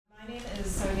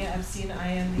Epstein. I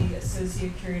am the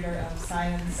Associate Curator of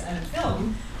Science and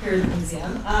Film here at the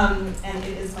museum. And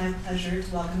it is my pleasure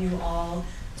to welcome you all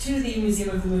to the Museum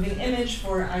of the Moving Image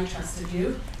for I Trusted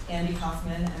You, Andy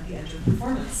Kaufman at the Edge of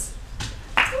Performance.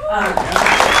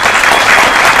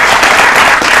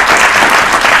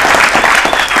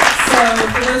 So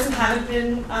for those who haven't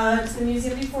been to the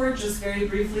museum before, just very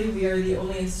briefly, we are the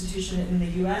only institution in the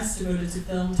US devoted to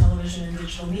film, television, and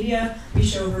digital media. We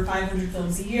show over 500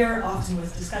 films a year, often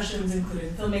with discussions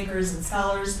including filmmakers and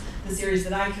scholars. The series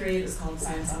that I curate is called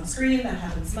Science on Screen, that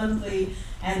happens monthly.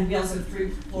 And we also have 3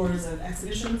 floors of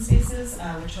exhibition spaces,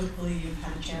 which hopefully you've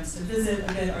had a chance to visit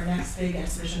a bit. Our next big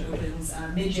exhibition opens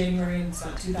mid-January, and it's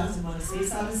about 2001: A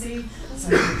Space Odyssey,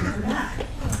 so you can come back.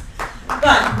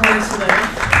 But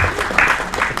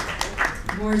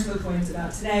more to the point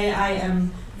about today, I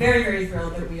am very, very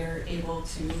thrilled that we are able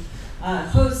to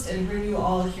host and bring you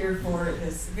all here for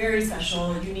this very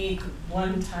special, unique,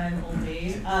 one-time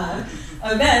only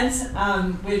event,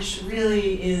 which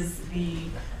really is the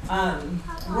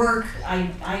work,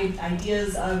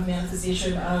 ideas of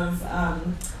manifestation of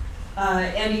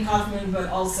Andy Kaufman, but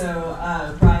also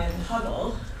Brian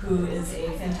Hubble, who is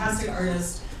a fantastic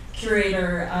artist,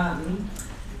 curator,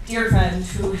 dear friend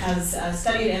who has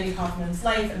studied Andy Kaufman's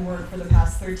life and work for the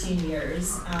past 13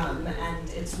 years, and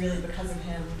it's really because of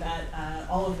him that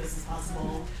all of this is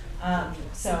possible.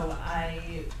 So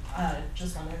I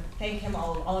just want to thank him.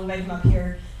 I'll invite him up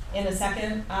here in a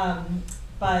second,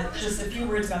 but just a few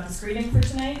words about the screening for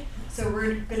tonight. So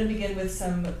we're going to begin with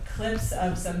some clips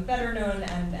of some better known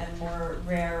and more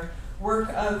rare work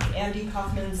of Andy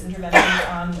Kaufman's interventions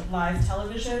on live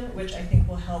television, which I think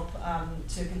will help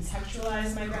to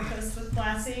contextualize My Breakfast with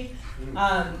Blassie.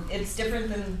 It's different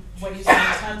than what you saw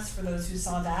in Tuts, for those who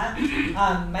saw that.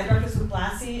 My Breakfast with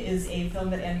Blassie is a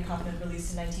film that Andy Kaufman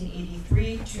released in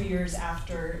 1983, 2 years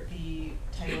after the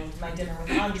title My Dinner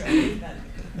with Andre, that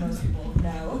most people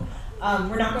know.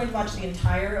 We're not going to watch the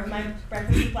entire of My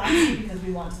Breakfast with Blassie because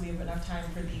we want to leave enough time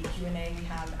for the Q&A we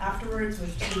have afterwards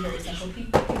with 2 very special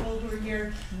people who are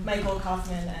here, Michael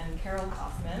Kaufman and Carol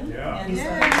Kaufman. Yeah.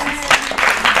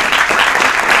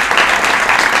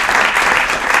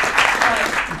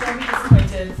 Don't be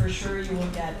disappointed, for sure you will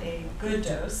get a good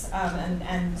dose.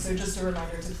 And so just a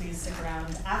reminder to please stick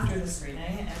around after the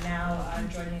screening. And now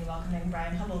join me in welcoming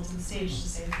Brian Hubble to the stage to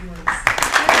say a few words.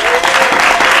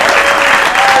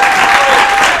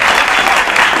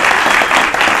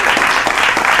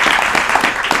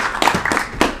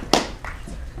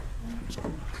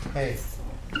 Hey,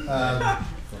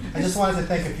 I just wanted to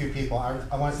thank a few people.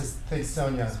 I wanted to thank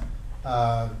Sonia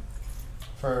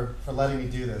for letting me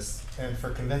do this and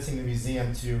for convincing the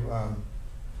museum to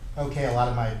okay a lot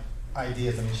of my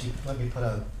ideas. I mean, she let me put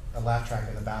a laugh track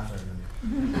in the bathroom.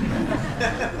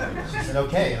 And she said,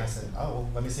 okay. And I said, oh, well,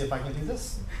 let me see if I can do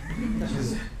this.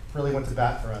 She really went to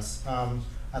bat for us.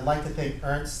 I'd like to thank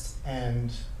Ernst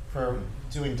and for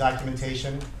doing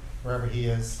documentation wherever he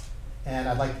is. And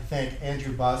I'd like to thank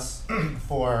Andrew Buss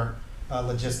for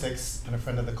logistics and a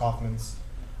friend of the Kaufmans.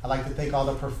 I'd like to thank all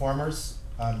the performers.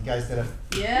 You guys did a...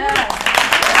 Yeah.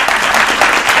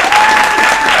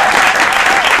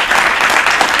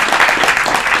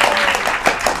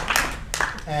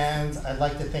 And I'd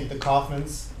like to thank the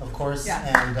Kaufmans, of course. Yeah.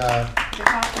 And the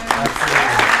Kaufmans. Absolutely.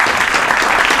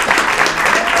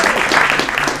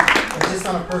 And just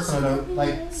on a personal note,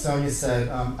 like Sonia said,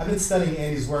 I've been studying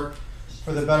Andy's work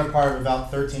for the better part of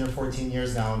about 13 or 14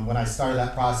 years now, and when I started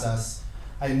that process,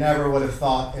 I never would have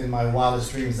thought in my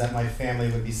wildest dreams that my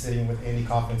family would be sitting with Andy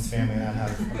Kaufman's family and I'd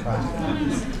have a project like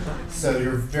this. So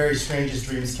your very strangest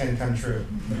dreams can come true.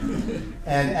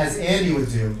 And as Andy would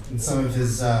do in some of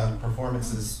his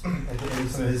performances, in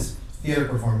some of his theater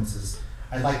performances,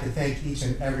 I'd like to thank each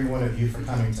and every one of you for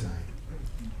coming tonight.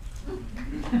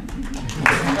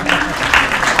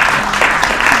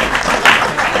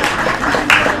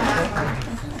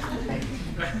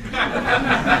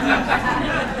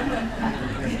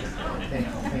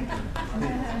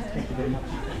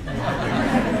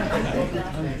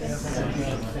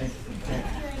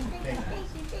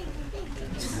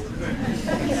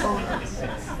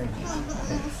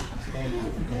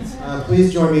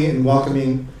 Please join me in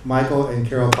welcoming Michael and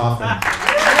Carol Kaufman.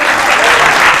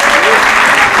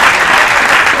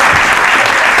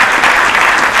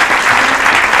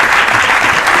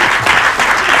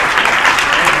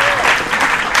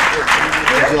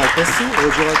 Would you like this seat or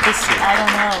would you like this seat? I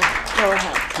don't know. Go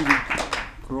ahead.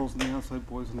 Girls on the outside,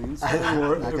 boys on the inside.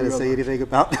 I'm not going to say anything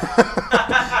about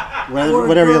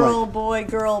whatever you like.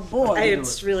 Girl, boy.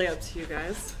 It's really up to you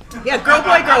guys. Yeah, girl,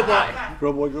 boy, girl, boy.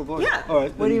 Girl, boy, girl, boy? Yeah. All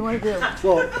right. What do you want to do?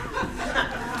 Well,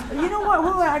 You know what?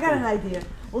 Wait, I got an idea.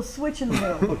 We'll switch in the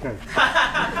middle. Okay.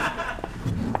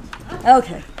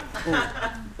 Okay.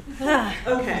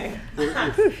 Okay.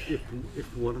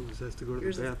 If one of us has to go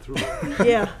to the bathroom,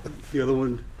 Yeah. the other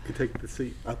one could take the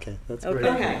seat. Okay, that's Okay.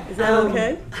 great. Okay. Is that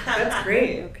okay? That's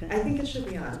great. Okay. I think it should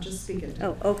be on. Just speak into it.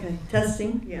 Oh, okay.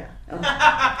 Testing. Yeah. Oh.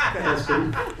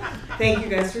 Testing. Thank you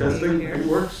guys for being Testing. here. It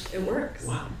works. It works.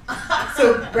 Wow.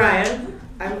 So Brian,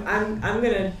 I'm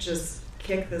gonna just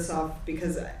kick this off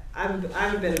because I'm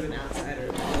a bit of an outsider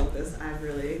to all of this. I've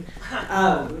really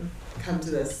come to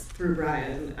this through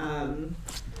Brian.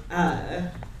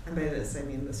 And by this I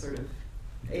mean the sort of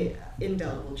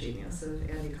indelible genius of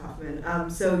Andy Kaufman.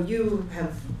 So you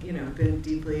have been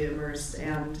deeply immersed,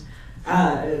 and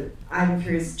I'm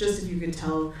curious just if you could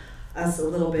tell us a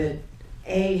little bit.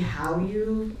 How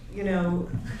you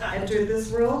entered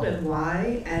this world and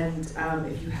why, and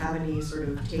if you have any sort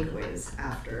of takeaways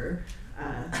after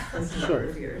this number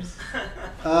of years.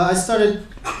 I started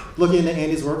looking into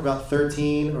Andy's work about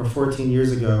 13 or 14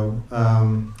 years ago.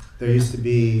 There used to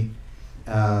be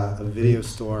a video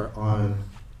store on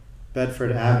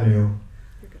Bedford Avenue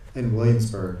in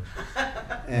Williamsburg,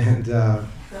 and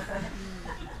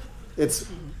it's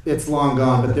long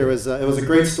gone, but it was a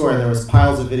great store, and there was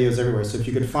piles of videos everywhere. So if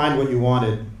you could find what you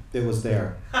wanted, it was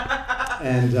there.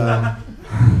 And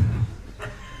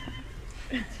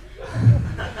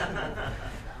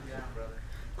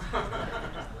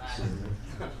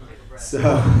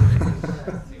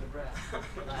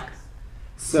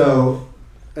so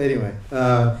anyway,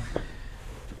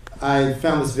 I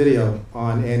found this video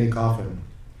on Andy Kaufman,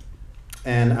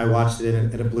 and I watched it,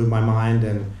 and it blew my mind.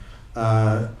 And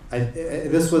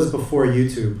this was before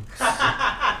YouTube.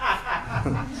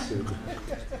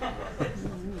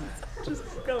 Just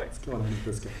go. What's going on with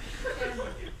this guy?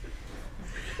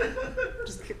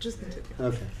 Just continue.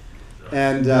 Okay.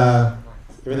 And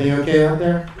everything okay out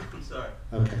there? Sorry.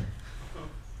 Okay.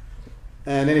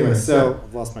 And anyway, so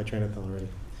I've lost my train of thought already.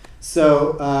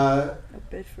 So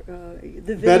The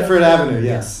video. Bedford Avenue,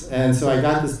 yes. And so I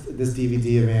got this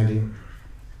DVD of Andy,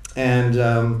 and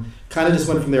kind of just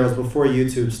went from there. It was before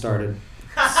YouTube started.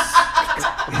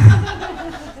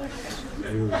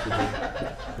 Can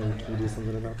you do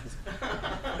something about this?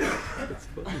 It's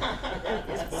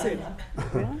funny.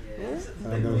 Really? I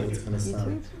don't know if it's going to stop.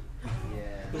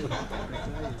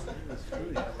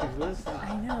 I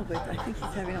know, but I think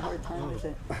he's having a hard time with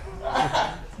it.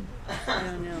 I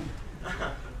don't know.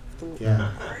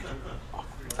 Yeah.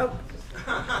 Oh,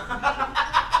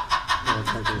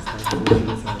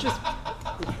 Just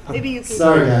maybe you could.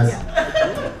 Sorry, guys. You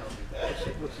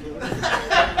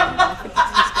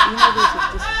know, there's a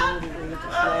disability where you just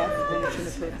laugh when it's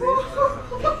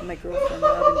inappropriate. My girlfriend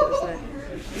Robin does that.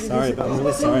 I'm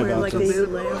really sorry about like this. They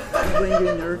laugh when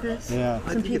you're nervous. Yeah.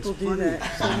 Some people do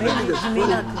that. So maybe you may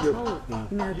not control it. You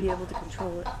may not be able to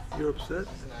control it. You're upset?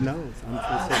 No, I'm so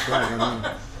glad. I don't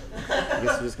know. I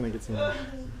guess we're just gonna get some. So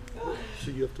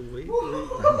you have to wait? I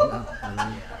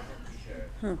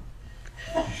don't know.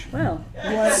 Well,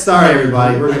 you want Sorry,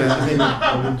 everybody. We're going to, I think,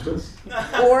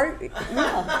 or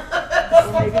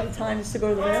maybe the time is to go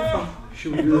to the bathroom.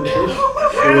 Should we do the twist?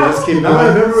 should we just keep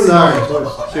going? Sorry.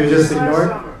 Should we just ignore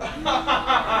it?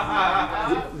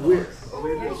 Where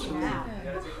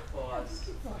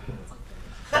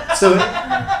So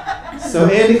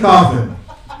Andy Kaufman.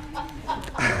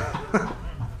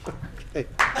 Okay.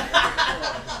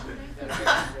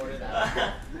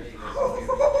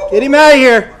 Get him out of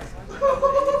here.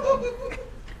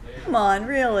 Come on,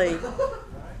 really. Come on.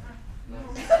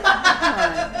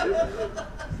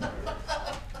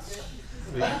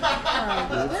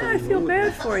 I feel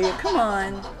bad for you. Come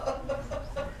on.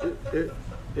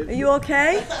 Are you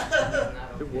okay?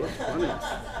 It was funny.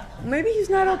 Maybe he's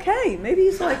not okay. Maybe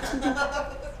he's like something.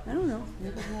 I don't know.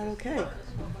 Maybe he's not okay.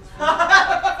 I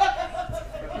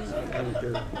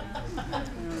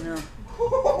don't know.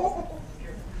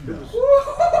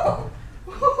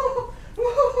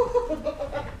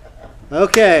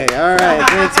 Okay. All right.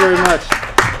 Thanks very much.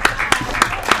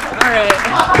 all right.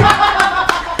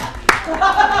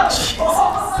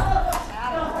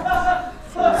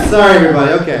 Sorry,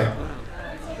 everybody. Okay.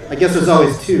 I guess there's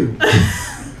always two.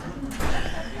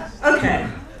 Okay.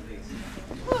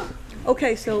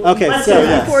 Okay, so Okay, Let's so do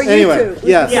that. before Anyway, YouTube.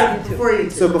 yes. Yeah. Before you.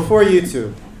 So before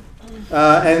YouTube,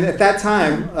 and at that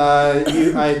time,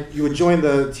 you would join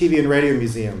the TV and Radio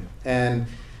Museum, and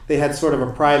they had sort of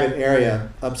a private area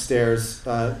upstairs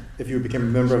if you became a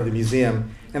member of the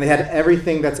museum, and they had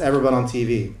everything that's ever been on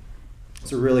TV.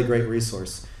 It's a really great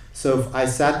resource. So I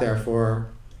sat there for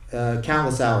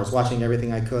countless hours watching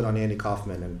everything I could on Andy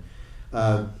Kaufman, and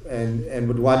and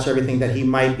would watch everything that he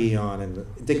might be on, and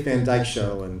the Dick Van Dyke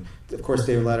Show, and of course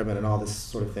David Letterman, and all this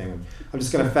sort of thing. And I'm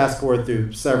just going to fast forward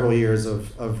through several years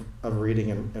of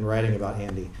reading and writing about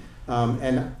Andy.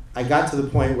 And I got to the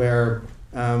point where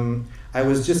I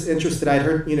was just interested. I'd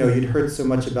heard, you'd heard so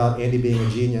much about Andy being a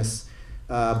genius,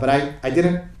 but I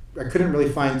couldn't really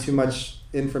find too much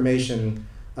information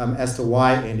as to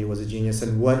why Andy was a genius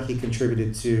and what he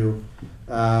contributed to,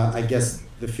 I guess,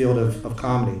 the field of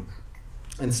comedy.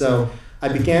 And so I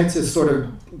began to sort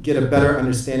of get a better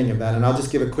understanding of that. And I'll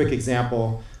just give a quick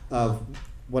example of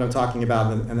what I'm talking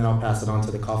about, and then I'll pass it on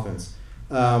to the Kaufmans.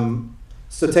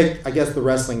 So take, I guess, the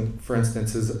wrestling, for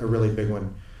instance, is a really big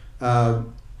one.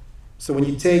 So when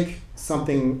you take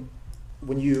something,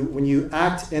 when you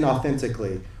act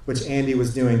inauthentically, which Andy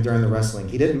was doing during the wrestling,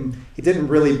 he didn't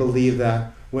really believe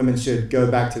that women should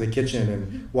go back to the kitchen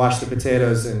and wash the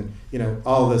potatoes and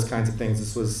all of those kinds of things.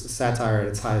 This was satire at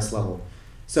its highest level.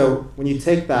 So when you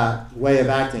take that way of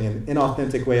acting, an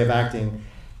inauthentic way of acting,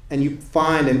 and you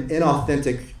find an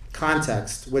inauthentic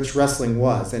context, which wrestling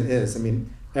was and is. I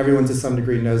mean, everyone to some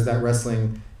degree knows that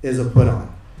wrestling is a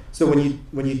put-on. So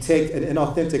when you take an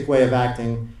inauthentic way of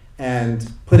acting and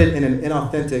put it in an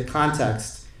inauthentic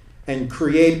context and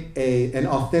create an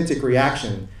authentic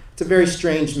reaction, it's a very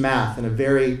strange math and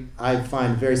I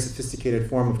find, very sophisticated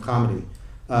form of comedy.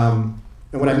 And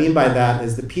what I mean by that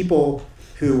is the people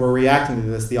who were reacting to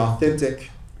this, the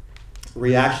authentic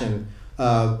reaction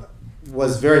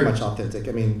was very much authentic.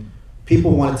 I mean,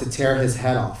 people wanted to tear his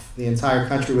head off. The entire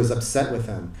country was upset with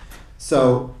him.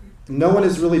 So no one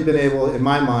has really been able, in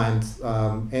my mind,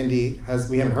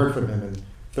 we haven't heard from him in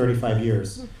 35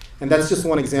 years. And that's just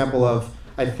one example of,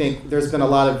 I think there's been a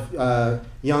lot of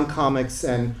young comics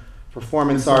and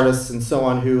performance artists and so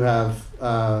on who have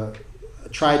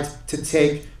tried to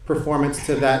take performance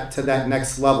to that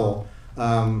next level.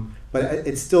 But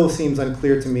it still seems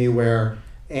unclear to me where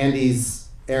Andy's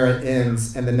era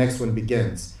ends and the next one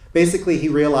begins. Basically, he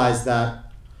realized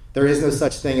that there is no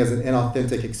such thing as an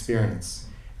inauthentic experience.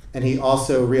 And he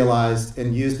also realized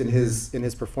and used in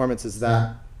his performances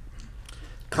that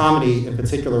comedy in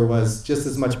particular was just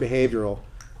as much behavioral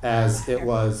as it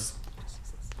was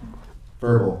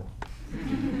verbal.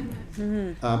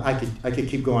 I could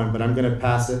keep going, but I'm going to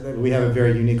pass it. We have a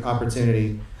very unique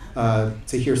opportunity to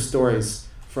hear stories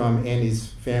from Andy's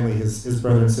family, his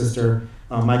brother and sister,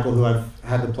 Michael, who I've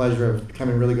had the pleasure of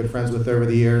becoming really good friends with over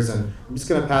the years, and I'm just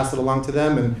going to pass it along to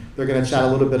them, and they're going to chat a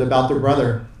little bit about their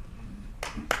brother.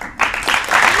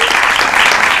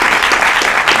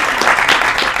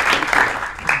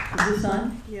 Is this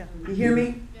on? Yeah. You hear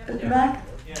me at the back?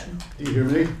 Do you hear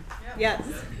me? Yes.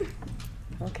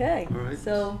 Okay. All right.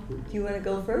 So, do you want to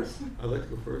go first? I'd like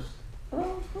to go first.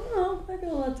 Oh, I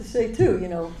got a lot to say too,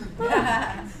 No, go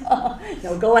ahead.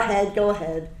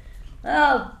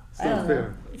 Oh, It's I not don't fair.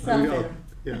 know. It's not fair.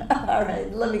 Yeah. All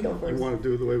right, let me go I first. want to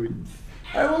do it the way we, All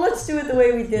right, well, let's do it the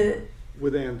way we did it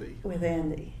with Andy. with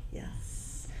Andy.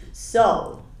 Yes.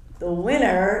 So, the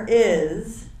winner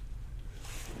is...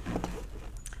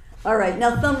 All right,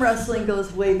 now thumb wrestling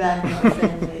goes way back in our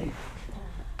family.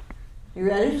 You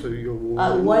ready? So you go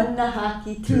One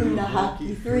Nahaki, two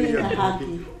Nahaki, three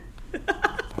Nahaki.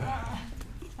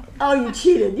 Oh, you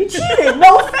cheated. You cheated.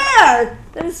 No fair.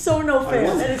 That is so no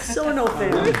fair. That is so no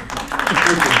fair.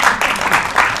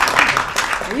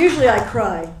 Usually I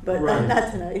cry, but Right.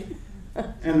 not tonight.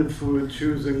 And if we were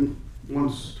choosing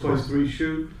once, twice, three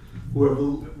shoot, whoever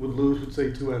would lose would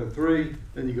say 2 out of 3,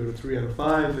 then you go to 3 out of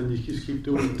 5, and you just keep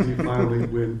doing it until you finally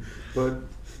win. But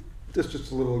that's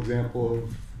just a little example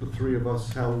of the three of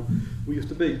us, how we used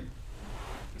to be.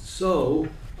 So,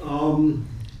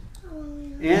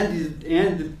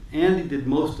 Andy did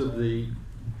most of the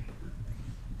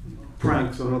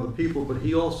pranks on other people, but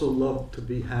he also loved to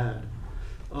be had.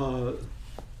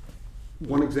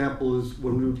 One example is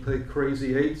when we would play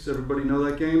Crazy Eights. Everybody know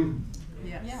that game?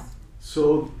 Yes. Yeah.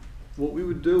 So what we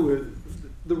would do is,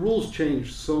 the rules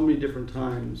changed so many different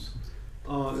times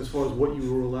as far as what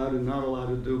you were allowed and not allowed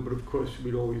to do, but of course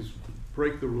we'd always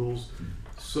break the rules.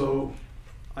 So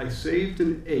I saved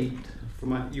an 8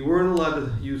 for you weren't allowed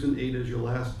to use an 8 as your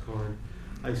last card.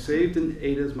 I saved an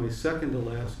 8 as my second to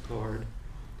last card,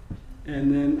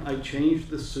 and then I changed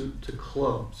the suit to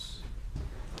clubs.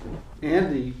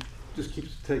 Andy just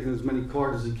keeps taking as many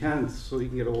cards as he can so he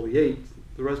can get all the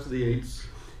rest of the 8s.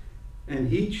 And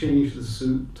he changed the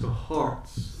suit to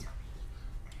hearts.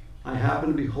 I happen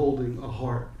to be holding a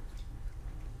heart.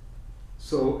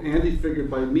 So Andy figured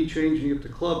by me changing it to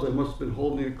clubs, I must have been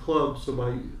holding a club, so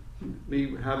by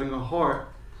me having a heart,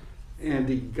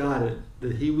 Andy got it,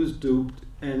 that he was duped,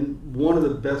 and one of the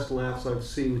best laughs I've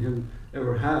seen him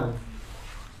ever have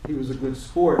he was a good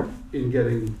sport in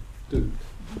getting duped.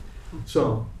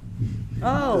 So,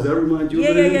 Oh. does that remind you Yeah,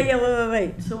 of yeah, anything?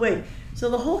 yeah. Wait. So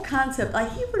the whole concept,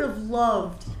 he would have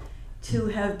loved to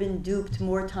have been duped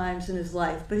more times in his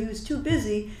life, but he was too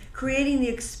busy creating the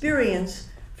experience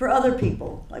for other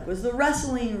people. Like, was the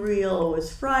wrestling real?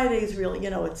 Was Fridays real?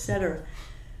 Etc.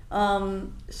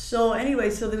 So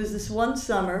anyway, so there was this one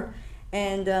summer,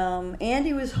 and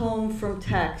Andy was home from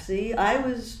taxi. I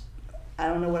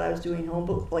don't know what I was doing home,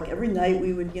 but like every night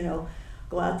we would,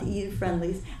 go out to eat at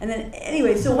Friendly's. And then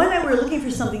anyway, so one night we were looking for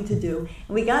something to do,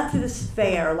 and we got to this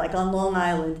fair, like on Long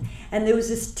Island, and there was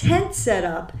this tent set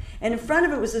up, and in front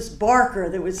of it was this barker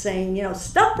that was saying,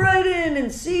 step right in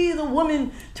and see the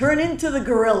woman turn into the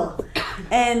gorilla.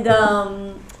 And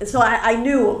so I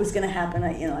knew what was going to happen.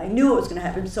 I knew what was going to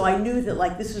happen. So I knew that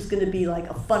like this was going to be like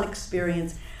a fun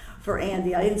experience for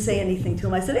Andy. I didn't say anything to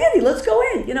him. I said, Andy, let's go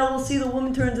in. We'll see the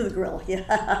woman turn into the gorilla.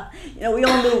 Yeah. We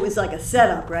all knew it was like a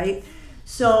setup, right?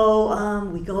 So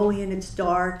we go in, it's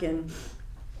dark, and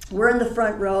we're in the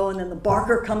front row, and then the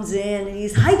barker comes in, and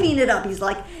he's hyping it up. He's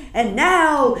like, and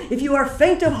now, if you are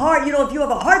faint of heart, if you have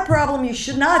a heart problem, you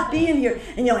should not be in here.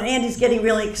 And, and Andy's getting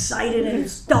really excited, and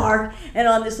it's dark, and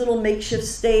on this little makeshift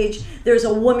stage, there's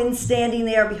a woman standing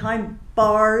there behind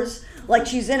bars, like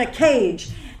she's in a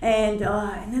cage. And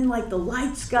then like the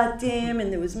lights got dim,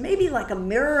 and there was maybe like a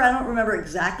mirror. I don't remember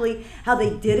exactly how they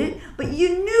did it, but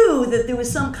you knew that there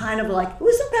was some kind of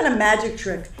magic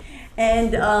trick.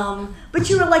 And but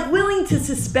you were like willing to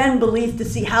suspend belief to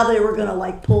see how they were gonna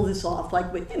like pull this off.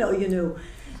 Like, but you knew.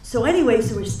 So anyway,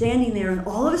 so we're standing there, and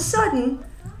all of a sudden,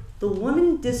 the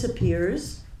woman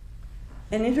disappears,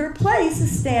 and in her place is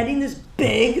standing this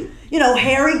big,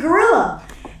 hairy gorilla.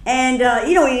 And,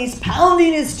 he's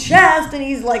pounding his chest, and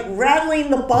he's, like, rattling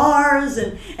the bars,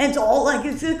 and it's all, like,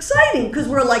 it's exciting, because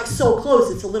we're, like, so close.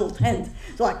 It's a little tent.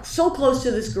 So, like, so close to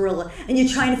this gorilla, and you're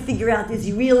trying to figure out, is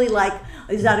he really, like,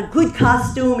 is that a good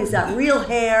costume? Is that real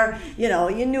hair? You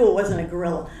knew it wasn't a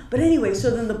gorilla. But anyway, so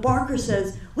then the barker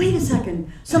says, wait a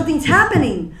second, something's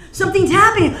happening. Something's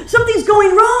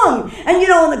going wrong. And,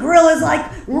 and the gorilla's like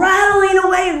rattling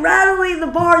away and rattling the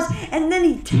bars. And then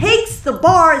he takes the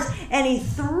bars and the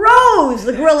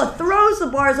gorilla throws the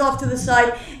bars off to the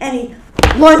side, and he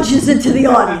lunges into the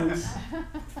audience.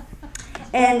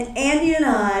 And Andy and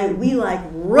I, we like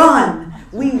run.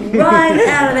 We run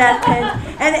out of that tent,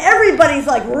 and everybody's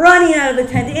like running out of the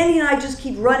tent. Andy and I just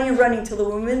keep running till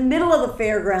we're in the middle of the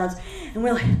fairgrounds, and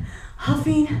we're like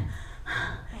huffing.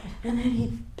 And then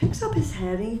he picks up his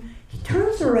head, he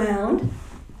turns around, and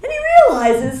he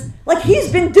realizes like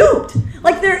he's been duped.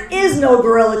 Like there is no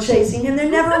gorilla chasing him. There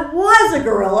never was a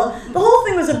gorilla. The whole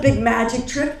thing was a big magic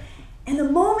trick. And the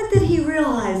moment that he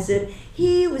realized it,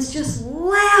 he was just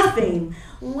laughing.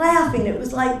 It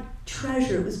was like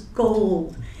treasure. It was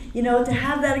gold. To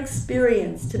have that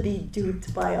experience, to be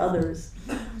duped by others.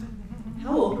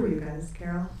 How old were you guys,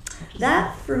 Carol?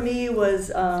 That for me was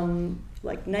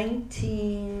like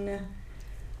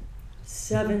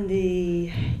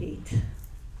 1978.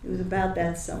 It was about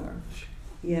that summer.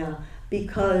 Yeah,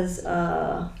 because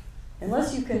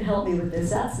unless you can help me with this,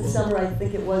 that's the summer I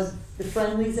think it was the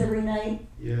Friendlies every night.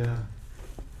 Yeah.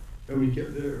 And we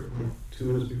get there like 2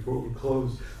 minutes before we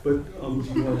close. But you want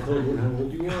to tell everyone how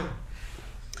old you are?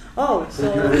 Oh,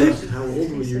 So you asked how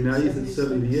old were you? Now you said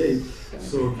 78.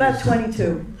 So about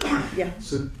 22. Yeah.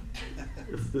 So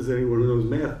if there's anyone who knows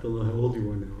math, they'll know how old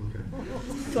you are now.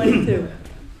 Okay.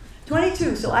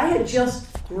 22. So I had just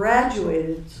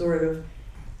graduated, sort of.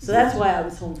 So that's why I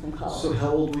was home from college. So how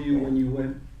old were you when you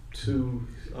went to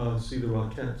see the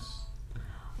Rockettes?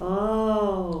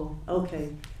 Oh, okay.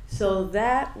 So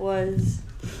that was,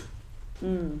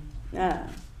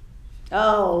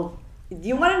 oh, do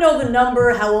you want to know the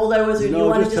number, how old I was, or do you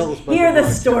want to just hear the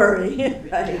story?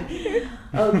 Right.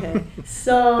 Okay.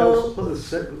 So that was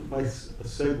a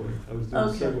segue. I was doing a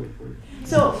segue for you.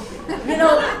 So,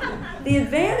 the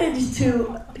advantage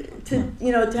to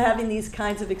having these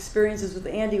kinds of experiences with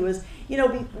Andy was,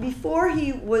 before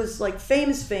he was like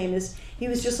famous, he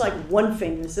was just like one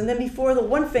famous. And then before the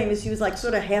one famous, he was like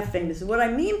sort of half famous. And what I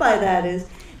mean by that is,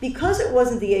 because it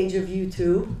wasn't the age of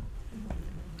YouTube,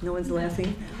 no one's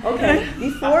laughing. Okay,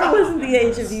 before it wasn't the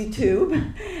age of YouTube,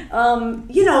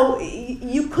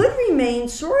 you could remain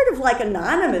sort of like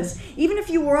anonymous. Even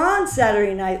if you were on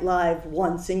Saturday Night Live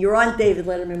once and you're on David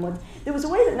Letterman once, there was a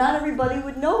way that not everybody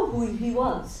would know who he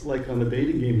was. Like on the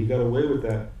dating game, he got away with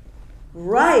that.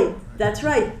 Right, that's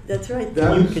right.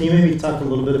 Can you maybe talk a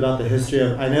little bit about the history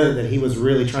of? I know that he was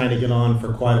really trying to get on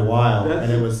for quite a while,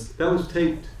 that was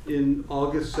taped in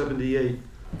August '78.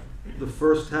 The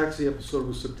first Taxi episode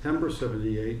was September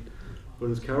 '78. But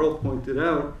as Carol pointed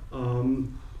out,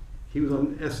 he was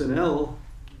on SNL,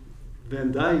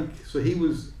 Van Dyke, so he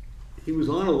was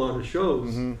on a lot of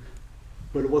shows,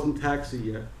 but it wasn't Taxi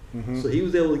yet. So he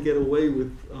was able to get away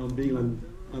with being on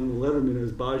the Letterman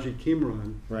as Baji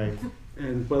Kimran. Right.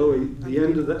 And by the way, the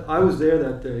end of that, I was there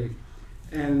that day,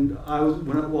 and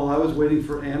while I was waiting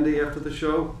for Andy after the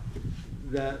show,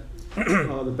 that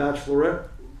the Bachelorette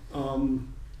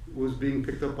was being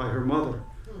picked up by her mother.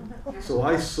 So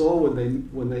I saw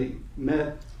when they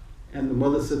met, and the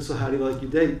mother said, "So how do you like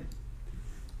your date?"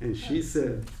 And she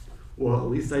said, "Well, at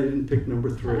least I didn't pick number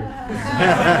 3."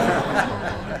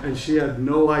 And she had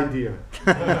no idea.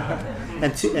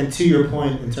 And to your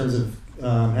point, in terms of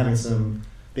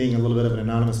being a little bit of an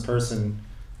anonymous person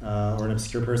or an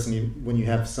obscure person, when you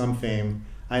have some fame,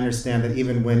 I understand that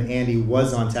even when Andy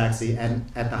was on Taxi and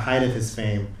at the height of his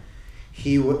fame,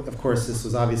 he would, of course, this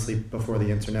was obviously before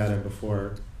the internet and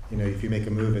before, if you make a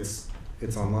move, it's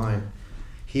online.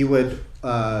 He would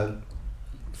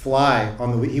fly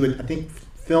on the week. He would, I think,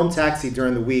 film Taxi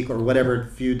during the week or whatever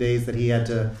few days that he had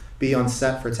to be on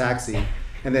set for Taxi,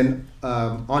 and then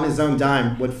on his own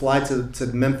dime would fly to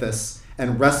Memphis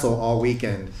and wrestle all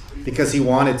weekend because he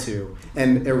wanted to,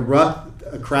 and erupt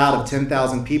a crowd of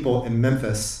 10,000 people in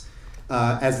Memphis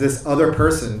as this other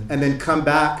person, and then come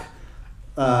back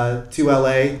to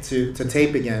LA to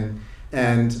tape again.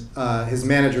 And his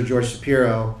manager, George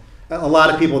Shapiro, a lot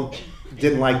of people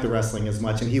didn't like the wrestling as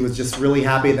much, and he was just really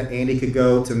happy that Andy could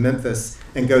go to Memphis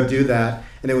and go do that.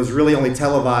 And it was really only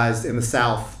televised in the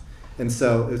South, and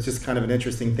so it was just kind of an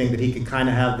interesting thing that he could kind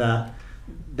of have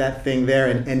that thing there,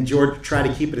 and George tried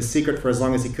to keep it a secret for as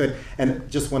long as he could.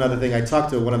 And just one other thing, I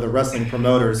talked to one of the wrestling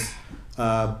promoters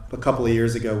a couple of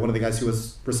years ago, one of the guys who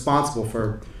was responsible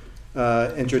for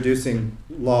introducing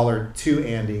Lawler to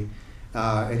Andy,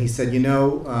 and he said,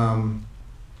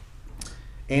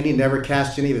 Andy never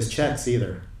cashed any of his checks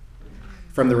either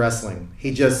from the wrestling.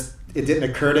 It didn't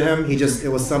occur to him.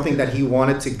 It was something that he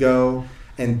wanted to go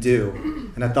and do.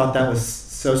 And I thought that was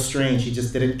so strange. He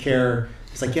just didn't care.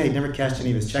 It's like, yeah, he never cashed any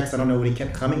of his checks. I don't know what he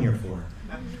kept coming here for.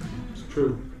 It's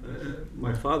true.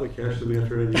 My father cashed them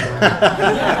after any time.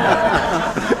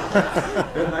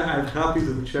 And I have copies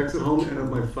of the checks at home and of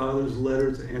my father's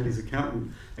letter to Andy's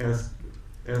accountant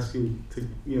asking to,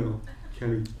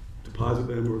 can he deposit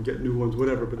them or get new ones,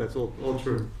 whatever, but that's all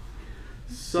true.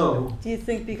 So. Do you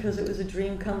think because it was a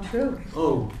dream come true?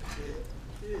 Oh.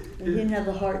 He didn't have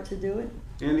the heart to do it?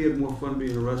 Andy had more fun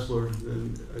being a wrestler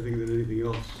than anything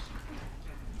else.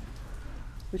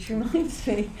 Which reminds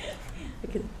me,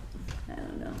 I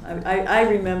don't know. I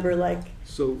remember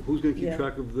So who's going to keep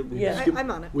track of the?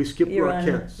 I'm on it. We skipped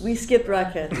Rockettes. We skipped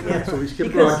Rockettes. Yeah. So we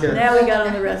skipped because Rockettes. Now we got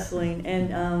on the wrestling,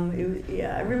 and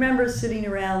I remember sitting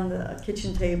around the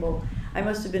kitchen table. I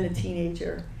must have been a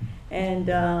teenager, and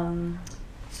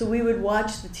so we would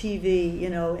watch the TV,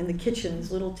 in the kitchen's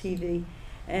little TV,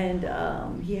 and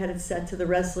he had it set to the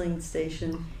wrestling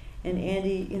station. And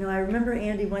Andy, I remember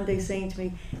Andy one day saying to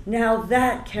me, "Now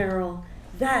that, Carol,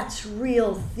 that's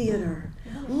real theater.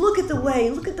 Look at the way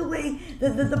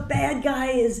the bad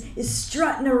guy is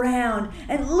strutting around,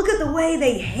 and look at the way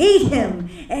they hate him,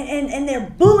 and they're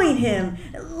booing him.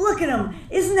 Look at him.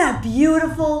 Isn't that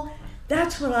beautiful?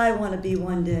 That's what I want to be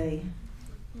one day."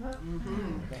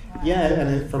 Yeah,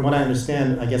 and from what I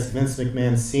understand, I guess Vince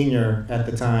McMahon Sr. at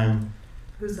the time.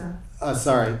 Who's that?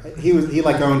 Sorry, he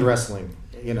owned wrestling.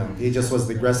 He just was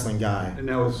the wrestling guy. And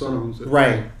now his son owns it.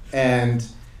 Right, and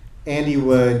Andy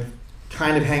would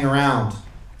kind of hang around,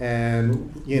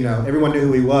 and everyone knew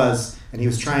who he was, and he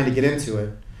was trying to get into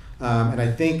it. And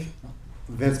I think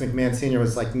Vince McMahon Sr.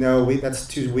 was like, "No, that's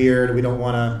too weird. We don't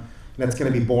want to. That's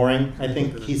going to be boring." I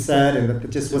think he said, and that it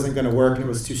just wasn't going to work, and it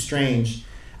was too strange.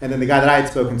 And then the guy that I had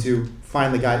spoken to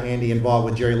finally got Andy involved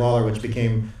with Jerry Lawler, which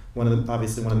became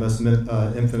obviously one of the most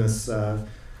infamous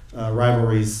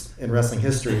rivalries in wrestling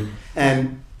history.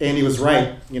 And Andy was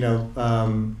right.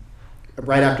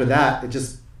 Right after that, it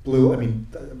just blew.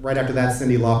 Right after that,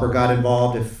 Cyndi Lauper got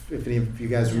involved. If any of you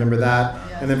guys remember that,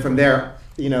 and then from there,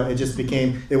 it just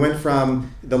became. It went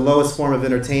from the lowest form of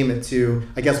entertainment to,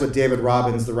 I guess, what David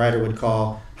Robbins, the writer, would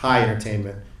call high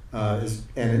entertainment.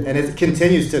 And it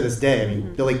continues to this day.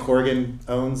 Billy Corgan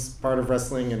owns part of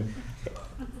wrestling, and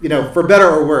for better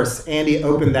or worse, Andy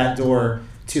opened that door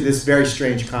to this very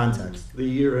strange context. The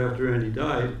year after Andy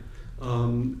died.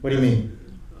 What do you mean?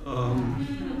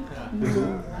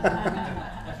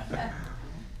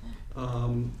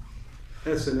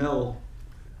 SNL.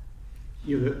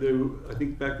 I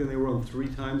think back then they were on 3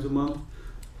 times a month.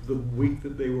 The week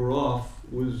that they were off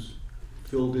was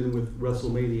filled in with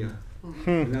WrestleMania.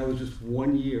 And that was just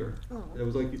 1 year. That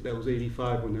was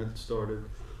 85 when that started.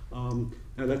 Now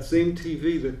that same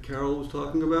TV that Carol was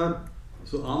talking about,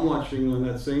 so I'm watching on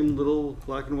that same little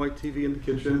black and white TV in the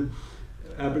kitchen,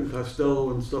 Abbott and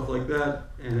Costello and stuff like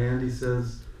that, and Andy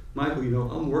says, Michael, you know,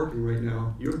 I'm working right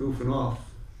now. You're goofing off.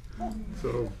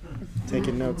 So,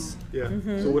 Taking notes. yeah.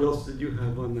 So what else did you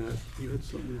have on that? You had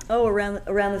something. Oh, around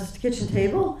the kitchen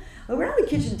table? Around the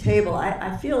kitchen table,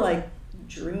 I feel like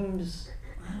dreams,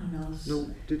 I don't know.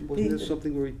 No, wasn't there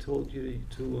something where he told you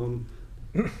to,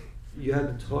 you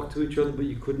had to talk to each other, but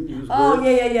you couldn't use Oh, words?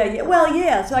 yeah. Well,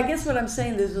 yeah, so I guess what I'm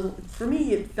saying is, for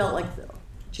me, it felt like the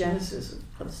genesis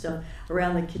of stuff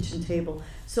around the kitchen table.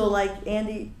 So like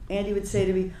Andy would say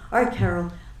to me, all right,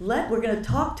 Carol, we're going to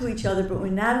talk to each other, but we're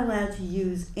not allowed to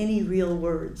use any real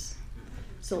words.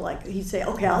 So like he'd say,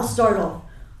 okay, I'll start off.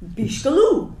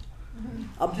 Bishkalu.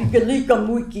 Abigalika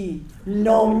muiki.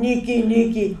 No niki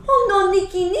niki. Oh no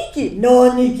niki niki. No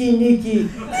niki niki.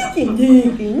 Niki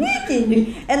niki niki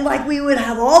niki. And like we would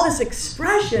have all this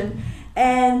expression,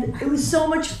 and it was so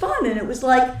much fun. And it was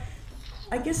like,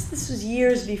 I guess this was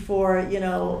years before, you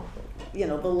know,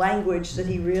 the language that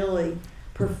he really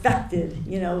perfected,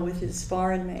 you know, with his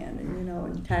Foreign Man and, you know,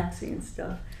 and Taxi and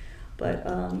stuff. But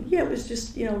yeah, it was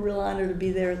just, you know, a real honor to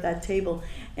be there at that table.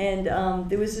 And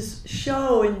there was this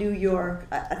show in New York,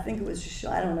 I think it was a show,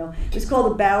 I don't know. It was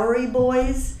called the Bowery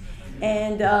Boys.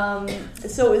 And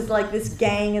so it was like this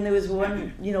gang, and there was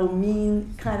one, you know,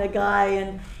 mean kind of guy.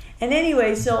 And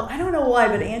anyway, so I don't know why,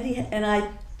 but Andy and I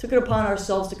took it upon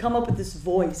ourselves to come up with this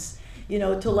voice, you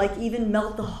know, to like even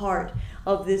melt the heart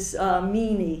of this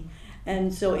meanie.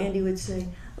 And so Andy would say,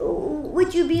 oh,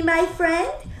 would you be my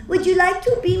friend? Would you like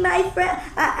to be my friend?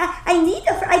 I need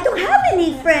a friend. I don't have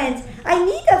any friends. I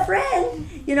need a friend.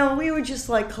 You know, we would just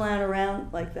like clown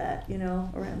around like that, you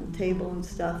know, around the table and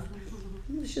stuff.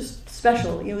 It was just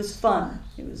special. It was fun.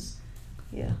 It was,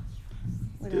 yeah.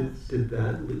 What else? Did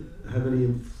that have any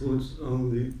influence on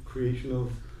the creation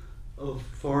of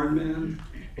Foreign Man?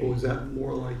 Or was that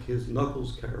more like his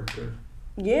Knuckles character?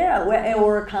 Yeah,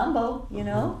 or a combo, you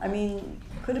know? I mean,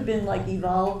 could have been like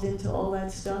evolved into all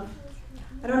that stuff.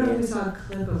 I don't know if we saw a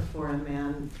clip of Foreign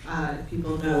Man. If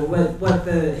people know what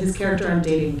his character on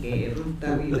Dating Game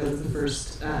that was the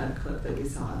first clip that we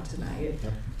saw tonight.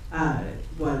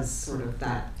 Was sort of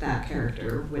that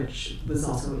character, which was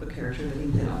also the character that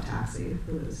he did on Taxi.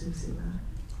 For those who've seen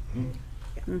that.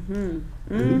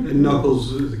 And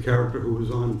Knuckles is the character who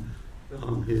was on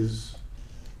his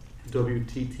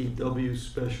WTTW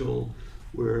special,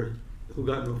 who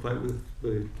got into a fight with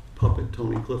the puppet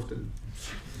Tony Clifton.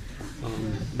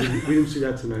 We didn't see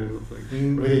that tonight, I don't think.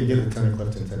 We didn't get the Tony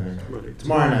Clifton tonight. Right.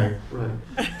 Tomorrow night. Right.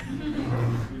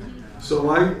 So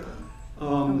I.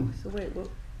 So wait, what?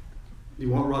 You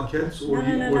want Rockettes, or No,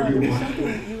 do you there was want?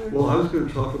 something you were- Well, I was going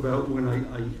to talk about when I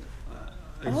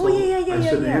Oh, yeah, I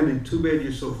said, yeah. Andy, too bad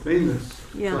you're so famous.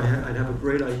 Yeah. So I'd have a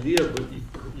great idea, but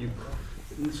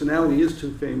so now he is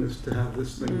too famous to have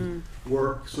this thing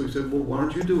work. So he said, well, why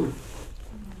don't you do it?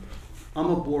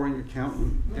 I'm a boring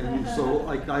accountant, and so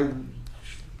like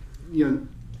you know,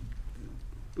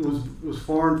 it was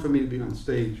foreign for me to be on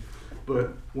stage,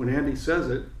 but when Andy says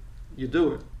it, you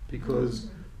do it, because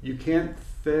you can't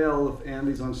fail if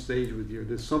Andy's on stage with you.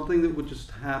 There's something that would just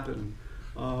happen.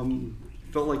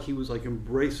 Felt like he was like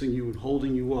embracing you and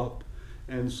holding you up,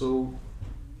 and so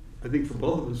I think for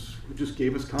both of us, it just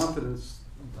gave us confidence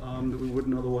that we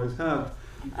wouldn't otherwise have.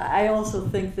 I also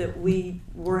think that we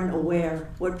weren't aware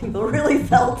what people really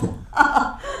felt.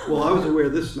 Well, I was aware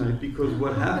this night because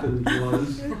what happened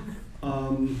was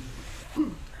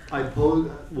I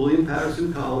posed William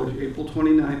Patterson College, April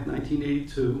 29th,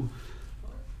 1982,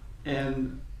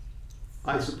 and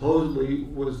I supposedly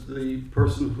was the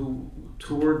person who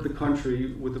toured the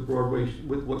country with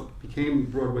with what became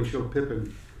the Broadway show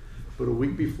Pippin. But a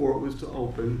week before it was to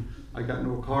open, I got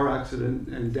into a car accident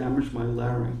and damaged my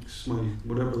larynx, my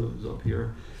whatever was up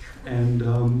here. And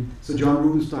so John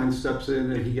Rubinstein steps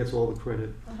in and he gets all the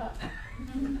credit.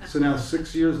 So now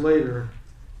 6 years later,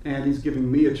 Andy's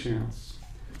giving me a chance.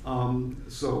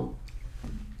 So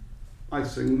I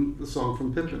sing the song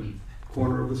from Pippin,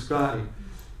 Corner of the Sky.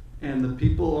 And the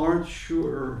people aren't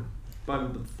sure by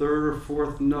the third or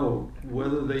fourth note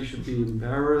whether they should be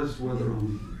embarrassed, whether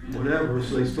whatever.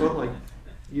 So they start like,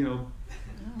 you know,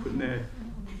 putting their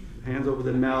hands over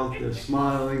their mouth, they're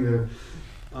smiling.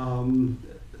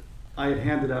 I had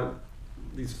handed out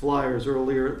these flyers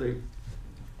earlier.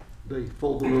 They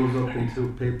folded those up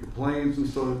into paper planes and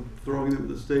started throwing them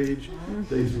to the stage.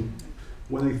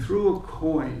 When they threw a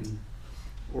coin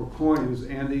or coins,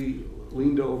 Andy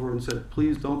leaned over and said,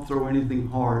 please don't throw anything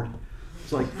hard.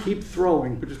 It's like, keep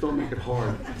throwing, but just don't make it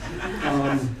hard.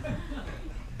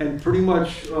 And pretty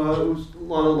much it was a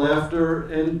lot of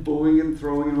laughter and booing and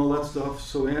throwing and all that stuff.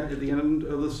 So at the end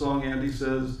of the song, Andy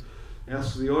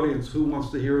asks the audience, who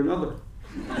wants to hear another?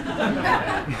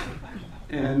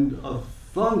 And a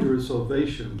thunderous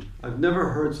ovation. I've never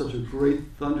heard such a great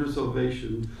thunderous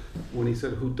ovation when he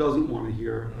said, who doesn't want to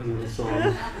hear another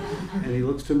song? And he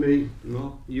looks to me,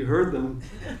 well, you heard them.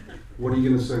 What are you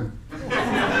going to sing?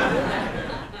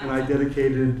 And I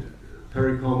dedicated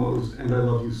Perry Como's And I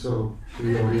Love You So to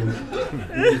the audience.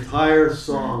 The entire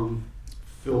song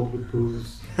filled with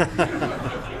booze.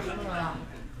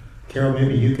 Carol,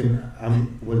 maybe you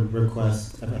can, would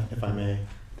request, if I may,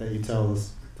 that you tell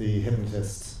us the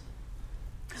hypnotist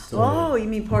story. Oh, you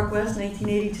mean Park West,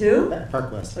 1982?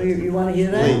 Park West. Oh, you want to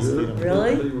hear that? Please.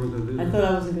 Really? I thought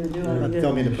I wasn't going to do it.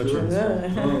 Don't mean to put you on the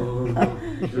spot.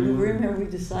 Remember we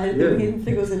decided that we didn't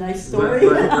think it was a nice story?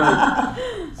 Right.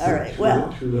 All right,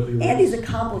 well, Andy's a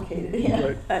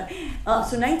complicated, So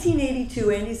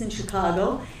 1982, Andy's in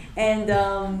Chicago, and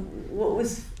what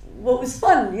was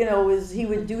fun, was he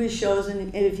would do his shows,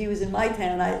 and if he was in my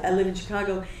town, I live in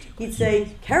Chicago, he'd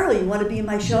say, Carol, you want to be in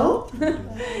my show?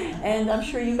 And I'm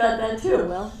sure you got that too.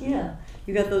 Well, yeah,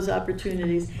 you got those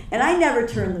opportunities. And I never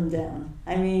turned them down.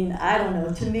 I mean, I don't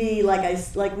know. To me, like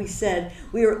we said,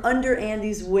 we were under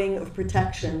Andy's wing of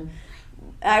protection.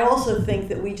 I also think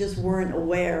that we just weren't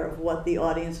aware of what the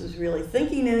audience was really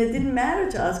thinking, and it didn't matter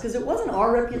to us because it wasn't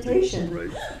our reputation. Right.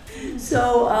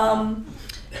 So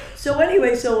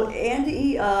anyway,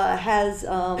 Andy has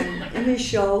in his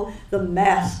show The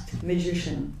Masked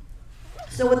Magician.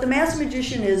 So what the masked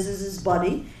magician is his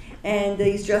buddy, and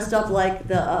he's dressed up like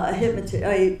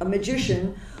a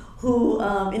magician who,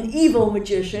 an evil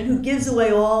magician who gives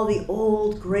away all the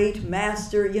old great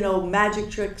master,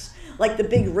 magic tricks like the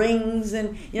big rings,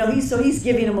 and he's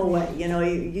giving them away.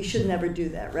 You should never do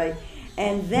that, right?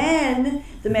 And then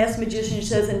the masked magician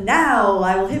says, and now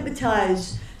I will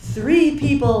hypnotize 3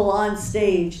 people on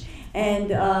stage.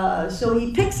 And so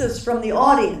he picks us from the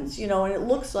audience, and it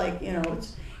looks like,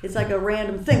 it's like a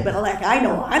random thing, but I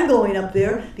know I'm going up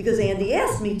there because Andy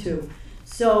asked me to.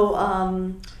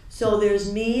 So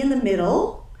there's me in the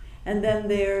middle, and then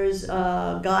there's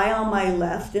a guy on my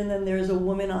left, and then there's a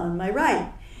woman on my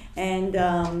right. And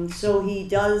so he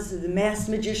does, the masked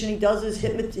magician, he does his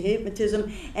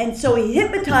hypnotism, and so he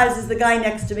hypnotizes the guy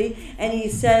next to me, and he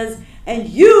says, and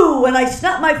you, when I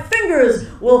snap my fingers,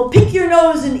 will pick your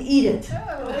nose and eat it.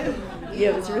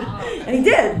 Yeah, it was really, and he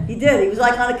did. He was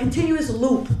like on a continuous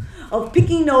loop of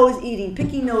picking nose, eating.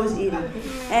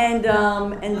 And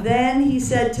then he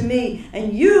said to me,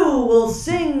 and you will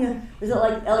sing, is it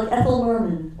like Ethel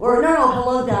Merman? Or no,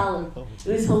 Hello Dolly.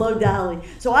 It was Hello Dolly.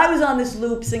 So I was on this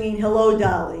loop singing Hello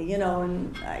Dolly, and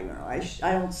I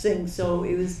don't sing, so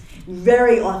it was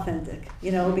very authentic,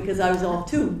 because I was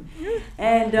off tune.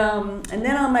 And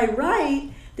then on my right,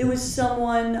 there was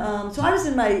someone, so I was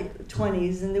in my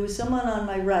 20s, and there was someone on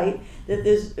my right that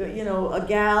there's, a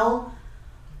gal,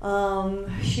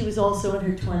 she was also in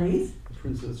her 20s.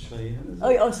 Princess Cheyenne.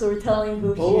 Oh, so we're telling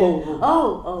who she is.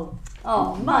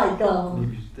 Oh, my God.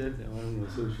 Maybe she's dead now, I don't know,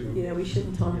 so she... Yeah, we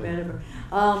shouldn't talk bad of her.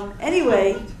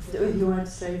 Anyway, you wanted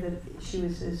to say that she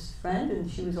was his friend, and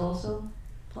she was also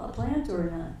a plant, or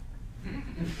not?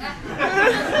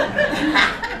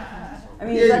 I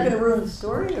mean, is that going to ruin the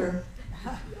story, or...?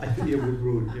 I think it would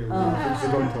ruin it. So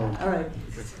don't tell him. All right.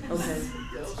 Okay.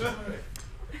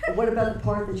 What about the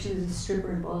part that she was a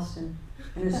stripper in Boston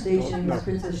and her stage name was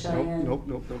Princess Cheyenne? Nope.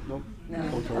 No.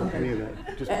 Don't tell Okay. any of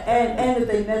that. Just And if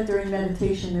they met during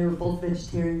meditation, they were both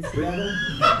vegetarians together.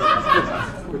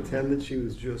 pretend that she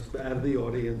was just out of the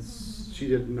audience. She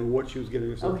didn't know what she was getting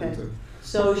herself Okay. into.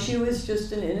 So she was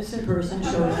just an innocent person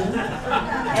chosen.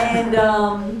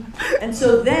 And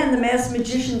so then the masked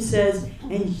magician says,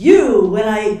 and you,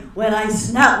 when I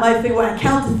snap my finger, when I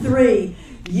count to 3,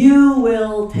 you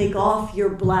will take off your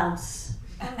blouse.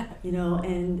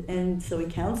 And so he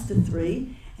counts to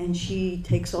 3, and she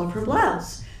takes off her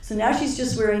blouse. So now she's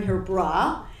just wearing her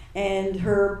bra and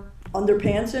her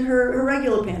underpants and her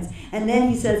regular pants. And then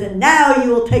he says, and now you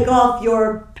will take off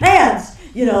your pants.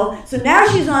 So now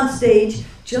she's on stage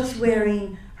just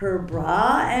wearing her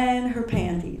bra and her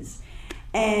panties.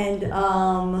 And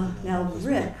now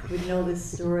Rick would know this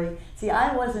story. See,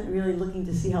 I wasn't really looking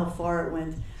to see how far it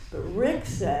went, but Rick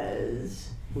says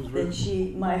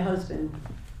that my husband,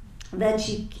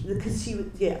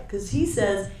 because he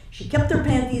says she kept her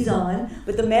panties on,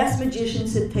 but the masked magician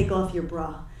said, take off your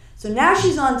bra. So now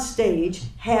she's on stage,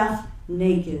 half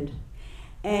naked.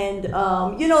 And,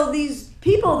 these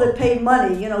people that paid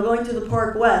money, going to the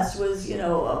Park West was,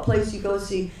 a place you go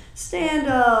see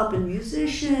stand-up and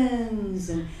musicians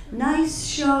and nice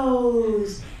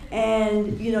shows.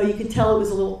 And, you could tell it was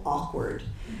a little awkward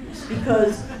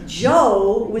because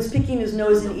Joe was picking his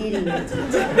nose and eating it.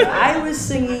 I was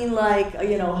singing like,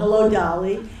 Hello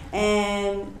Dolly,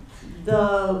 and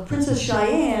the Princess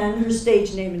Cheyenne, her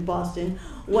stage name in Boston,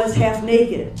 was half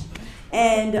naked.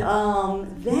 And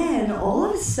then all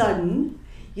of a sudden,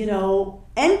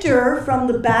 enter from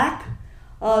the back,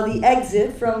 the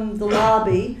exit from the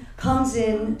lobby, comes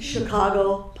in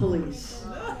Chicago police.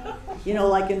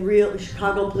 Like in real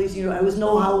Chicago police, it was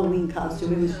no Halloween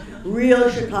costume. It was real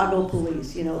Chicago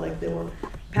police, like they were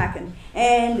packing.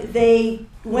 And they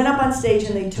went up on stage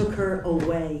and they took her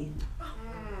away.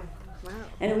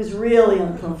 And it was really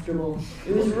uncomfortable.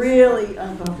 It was really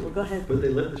uncomfortable. Go ahead. But they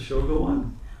let the show go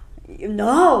on?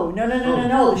 No.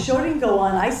 The show didn't go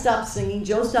on. I stopped singing.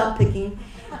 Joe stopped picking.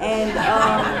 And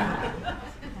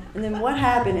then what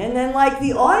happened? And then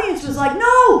the audience was like,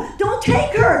 no, don't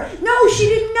take her. No, she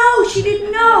didn't know.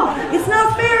 It's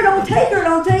not fair. Don't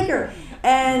take her.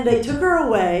 And they took her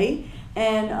away.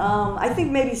 And I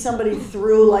think maybe somebody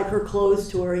threw her clothes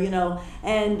to her,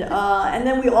 and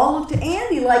then we all looked to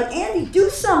Andy Andy, do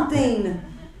something,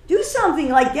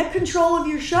 get control of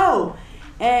your show.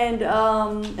 And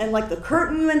the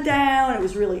curtain went down. It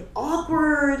was really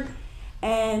awkward.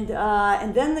 And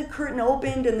then the curtain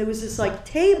opened and there was this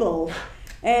table,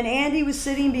 and Andy was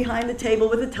sitting behind the table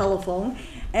with a telephone,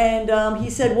 and he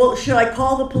said, well, should I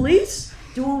call the police?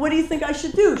 What do you think I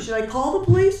should do? Should I call the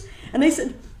police? And they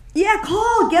said, yeah,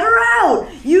 call, get her out,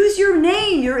 use your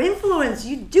name, your influence,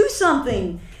 you do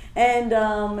something.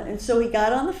 And so he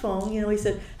got on the phone, he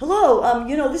said, hello,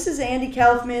 this is Andy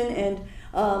Kaufman, and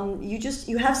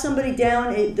you have somebody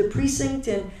down at the precinct,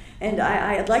 and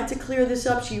I'd like to clear this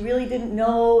up. She really didn't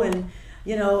know, and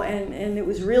it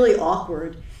was really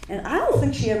awkward. And I don't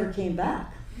think she ever came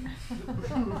back.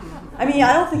 I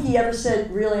don't think he ever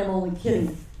said, really, I'm only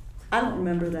kidding. I don't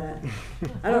remember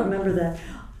that.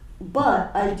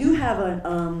 But I do have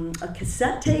a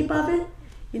cassette tape of it.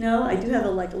 I do have a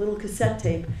little cassette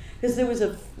tape, because there was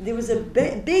a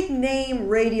big name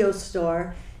radio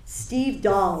star, Steve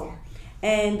Dahl.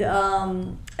 And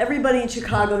everybody in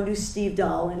Chicago knew Steve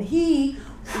Dahl, and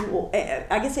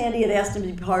I guess Andy had asked him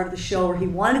to be part of the show, or he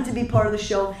wanted to be part of the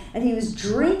show, and he was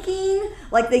drinking,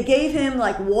 they gave him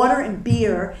water and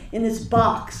beer in this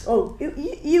box. Oh,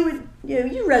 you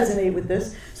resonate with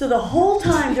this. So the whole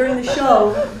time during the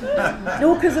show,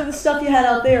 because of the stuff you had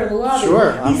out there in the lobby,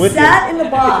 sure, he sat in the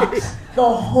box the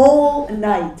whole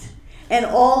night, and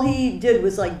all he did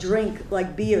was drink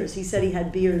beers. He said he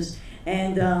had beers.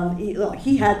 And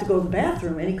he had to go to the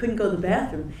bathroom, and he couldn't go to the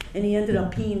bathroom, and he ended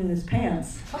up peeing in his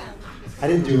pants. I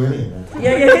didn't do any of that.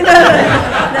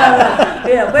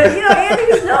 Yeah, but Andy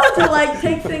was known to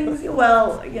take things,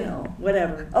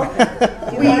 whatever. Okay,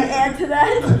 do you want to add to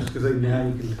that? Just because now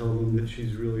you can tell them that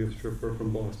she's really a stripper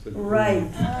from Boston. Right,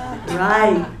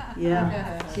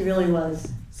 yeah, she really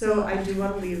was. So I do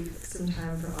want to leave some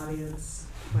time for audience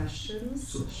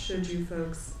questions, should you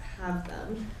folks have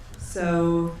them.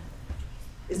 So,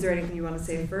 is there anything you want to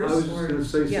say first? I was just going to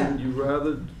say, yeah. would you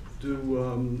rather do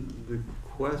the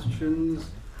questions,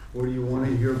 or do you want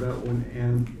to hear about when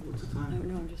Andy, what's the time?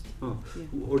 No, I'm just,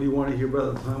 yeah. Or do you want to hear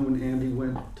about the time when Andy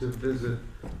went to visit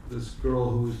this girl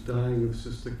who was dying of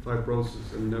cystic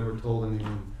fibrosis and never told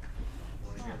anyone? I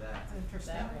want to hear that.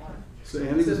 So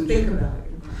Andy was in think Chicago. about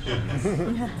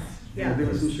it. Andy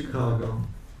was in Chicago.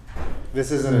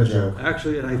 This isn't a joke.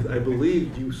 Actually, and I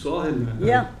believe you saw him that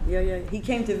night. Yeah. He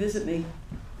came to visit me.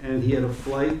 And he had a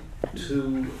flight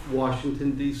to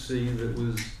Washington, D.C. that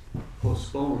was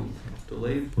postponed.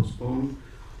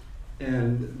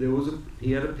 And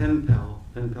he had a pen pal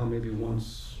maybe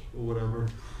once or whatever.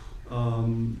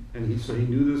 And he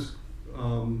knew this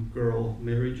girl,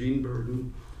 Mary Jean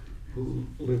Burden, who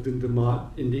lived in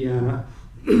DeMott, Indiana,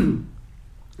 and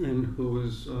who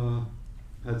was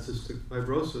had cystic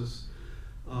fibrosis.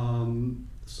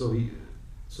 So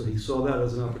he saw that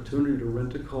as an opportunity to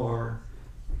rent a car.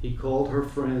 He called her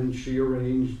friend. She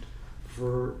arranged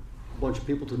for a bunch of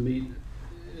people to meet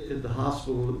at the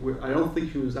hospital. I don't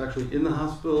think she was actually in the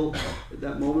hospital at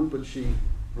that moment, but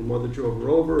her mother drove her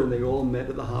over, and they all met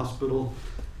at the hospital.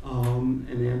 And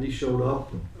Andy showed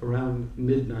up around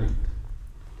midnight.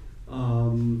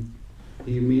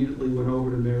 He immediately went over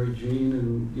to Mary Jean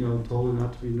and told her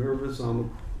not to be nervous.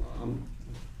 I'm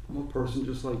a person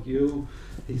just like you.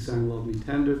 He sang "Love Me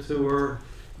Tender" to her.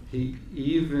 He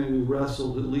even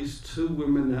wrestled at least 2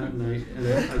 women that night, and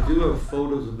I do have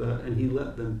photos of that, and he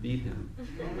let them beat him.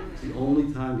 It's the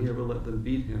only time he ever let them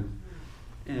beat him.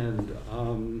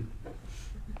 And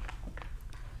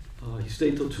he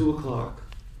stayed till 2 o'clock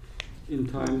in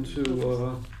time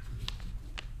to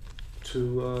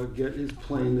get his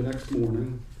plane the next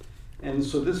morning. And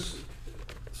so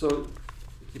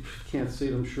you can't see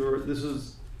it, I'm sure. This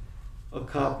is a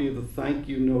copy of the thank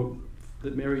you note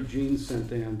that Mary Jean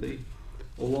sent Andy,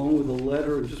 along with a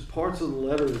letter, and just parts of the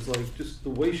letter is like just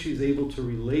the way she's able to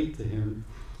relate to him.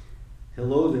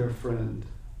 Hello there, friend.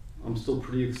 I'm still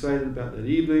pretty excited about that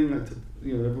evening.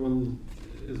 Everyone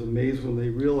is amazed when they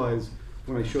realize,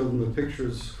 when I show them the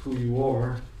pictures, who you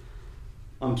are.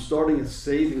 I'm starting a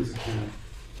savings account.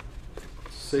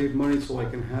 Save money so I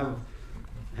can have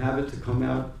it to come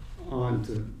out on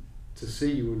to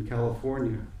see you in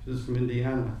California. This is from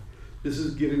Indiana. This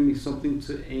is giving me something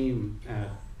to aim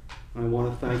at. I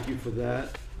want to thank you for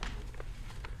that.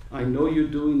 I know you're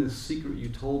doing this secret you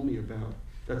told me about.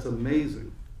 That's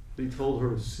amazing. He told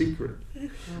her a secret.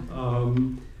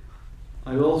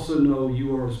 I also know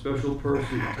you are a special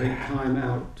person to take time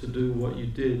out to do what you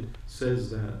did,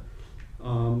 says that.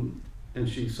 And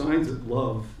she signs it,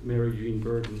 love, Mary Jean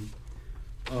Burton.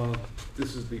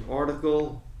 This is the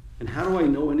article. And how do I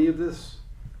know any of this?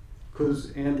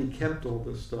 Because Andy kept all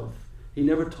this stuff. He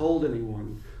never told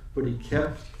anyone, but he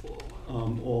kept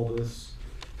all this,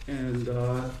 and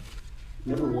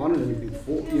never wanted anything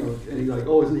for, and he's like,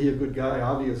 oh, isn't he a good guy?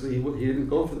 Obviously, he didn't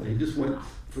go for that. He just went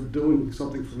for doing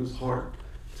something from his heart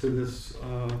to this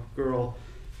girl.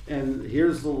 And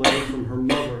here's the letter from her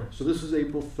mother. So this is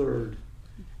April 3rd,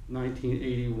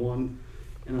 1981.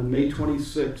 And on May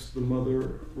 26th, the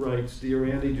mother writes, Dear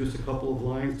Andy, just a couple of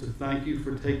lines to thank you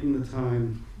for taking the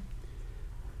time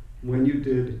when you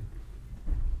did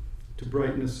to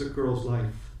brighten a sick girl's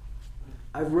life.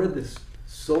 I've read this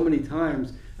so many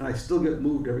times, and I still get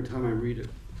moved every time I read it.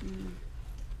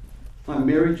 I'm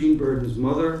Mary Jean Burton's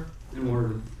mother, and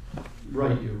wanted to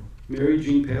write you. Mary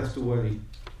Jean passed away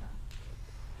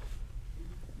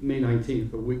May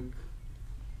 19th, a week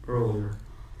earlier.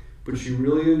 But she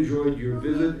really enjoyed your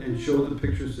visit and showed the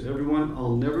pictures to everyone.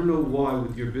 I'll never know why,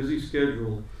 with your busy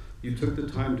schedule, you took the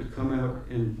time to come out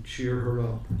and cheer her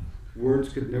up. Words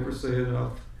could never say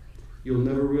enough. You'll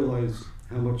never realize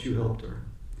how much you helped her.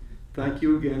 Thank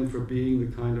you again for being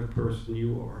the kind of person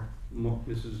you are,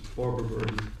 Mrs. Barbara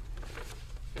Burton.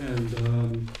 And,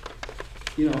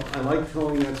 I like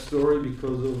telling that story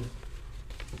because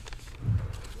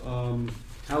of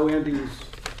how Andy was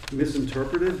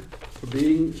misinterpreted for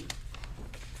being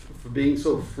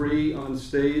so free on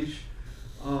stage.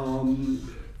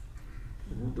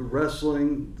 The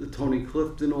wrestling, the Tony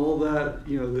Clifton, all that,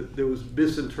 there was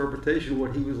misinterpretation of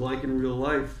what he was like in real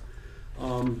life.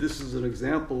 This is an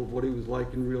example of what he was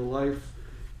like in real life.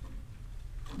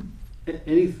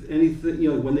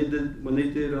 Anything, when they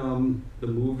did the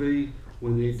movie,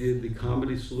 when they did the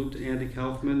comedy Salute to Andy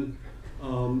Kaufman,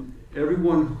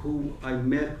 everyone who I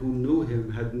met who knew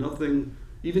him had nothing.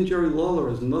 Even Jerry Lawler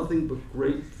has nothing but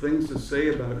great things to say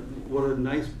about it. What a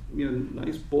nice,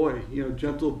 nice boy,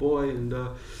 gentle boy, and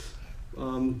the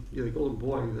golden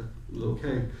boy. That was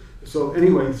okay. So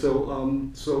anyway,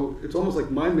 so it's almost like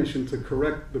my mission to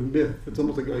correct the myth. It's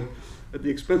almost like at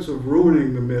the expense of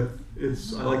ruining the myth,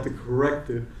 I like to correct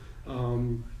it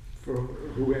for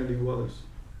who Andy was.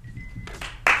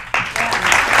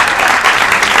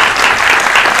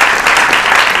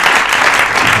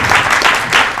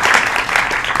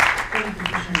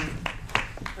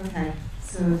 Okay,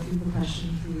 so if you have a question,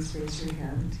 please raise your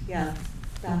hand. Yeah,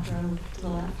 back row to the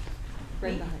left.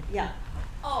 Right behind. Yeah.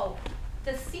 Oh,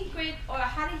 the secret, or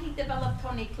how did he develop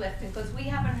Tony Clifton? Because we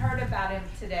haven't heard about him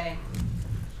today.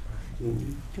 Do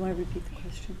you want to repeat the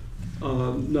question?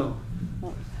 No.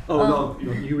 No,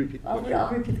 you repeat the question.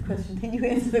 I'll repeat the question, then you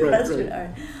answer the question.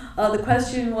 Right. All right. The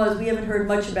question was, we haven't heard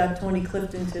much about Tony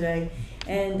Clifton today,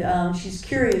 and she's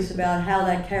curious about how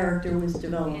that character was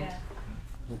developed. Yeah.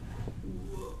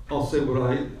 I'll say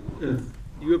if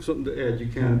you have something to add, you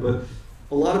can, but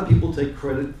a lot of people take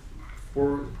credit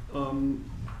for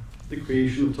the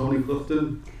creation of Tony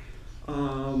Clifton.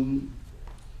 The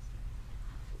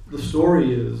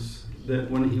story is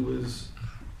that when he was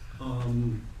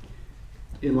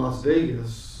in Las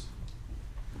Vegas,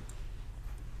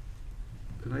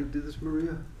 can I do this,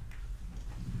 Maria?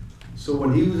 So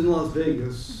when he was in Las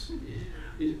Vegas,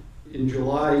 in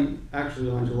July, actually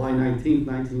on July 19th,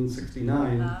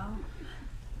 1969, Wow.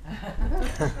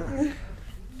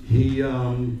 he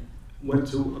went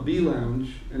to a bee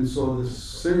lounge and saw this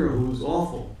singer who was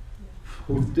awful,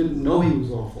 who didn't know he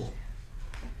was awful.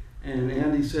 And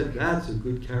Andy said, "That's a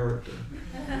good character."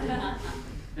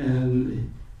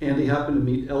 And Andy happened to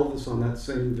meet Elvis on that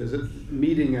same visit.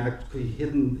 Meeting actually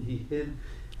he hid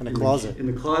In a closet. in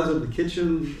the closet of the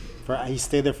kitchen. He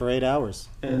stayed there for 8 hours.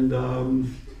 And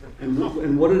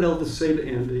what did Elvis say to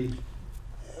Andy?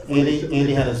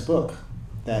 Andy had his book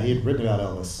that he had written about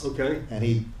Elvis. Okay. And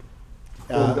he,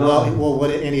 God. what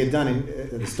Andy had done,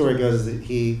 and the story goes, is that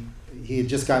he had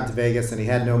just gotten to Vegas and he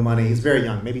had no money. He's very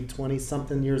young, maybe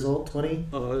 20-something years old, 20?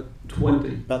 20.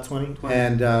 About 20. 20.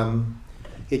 And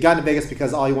he had gotten to Vegas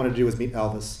because all he wanted to do was meet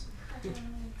Elvis.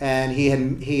 And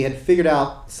he had figured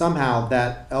out somehow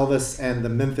that Elvis and the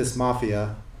Memphis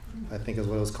Mafia, I think is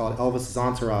what it was called, Elvis's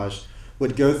entourage,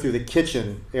 would go through the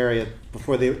kitchen area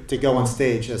before to go on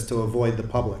stage as to avoid the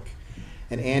public.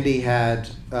 And Andy had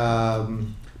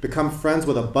become friends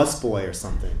with a busboy or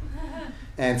something,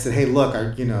 and said, "Hey, look,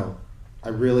 I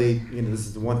really, this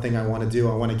is the one thing I want to do.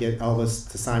 I want to get Elvis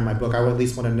to sign my book. I would at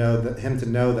least want to know him to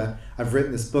know that I've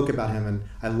written this book about him and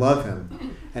I love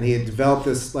him." And he had developed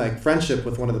this friendship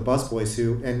with one of the busboys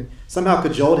and somehow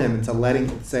cajoled him into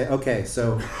say, okay,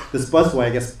 so this busboy, I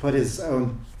guess, put his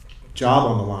own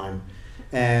job on the line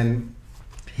and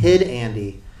hid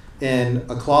Andy in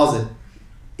a closet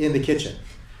in the kitchen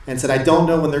and said, "I don't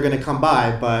know when they're going to come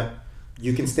by, but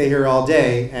you can stay here all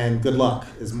day and good luck,"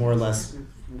 is more or less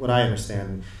what I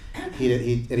understand.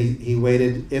 He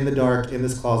waited in the dark in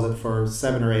this closet for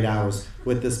 7 or 8 hours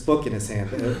with this book in his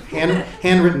hand, a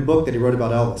handwritten book that he wrote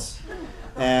about Elvis.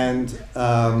 And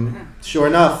sure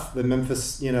enough, the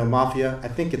Memphis, Mafia, I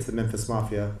think it's the Memphis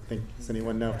Mafia. Does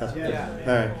anyone know if that's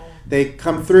All right. They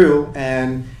come through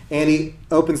and Andy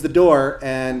opens the door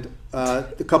and a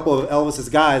couple of Elvis's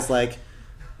guys try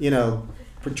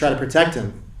to protect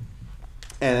him.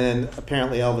 And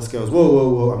apparently Elvis goes,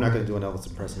 whoa, I'm not going to do an Elvis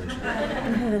impersonation.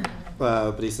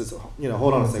 But he says,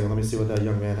 hold on a second, let me see what that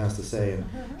young man has to say. And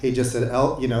he just said,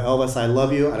 Elvis, I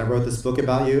love you, and I wrote this book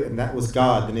about you, and that was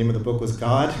God. The name of the book was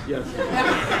God. Yes.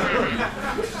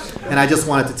 And I just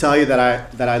wanted to tell you that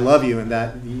I love you and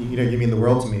that you mean the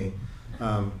world to me,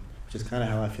 which is kind of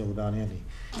how I feel about Andy.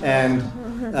 And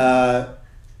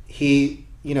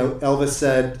Elvis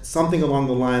said something along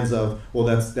the lines of, well,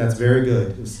 that's very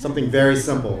good. It was something very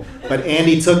simple. But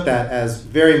Andy took that as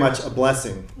very much a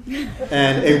blessing.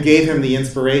 And it gave him the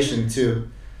inspiration to,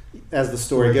 as the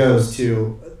story goes,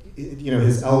 to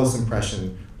his Elvis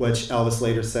impression, which Elvis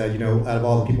later said, out of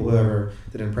all the people who ever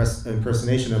did an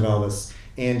impersonation of Elvis,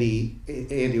 Andy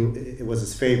it was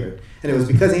his favorite. And it was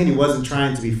because Andy wasn't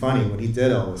trying to be funny when he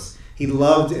did Elvis. He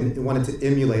loved and wanted to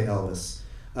emulate Elvis.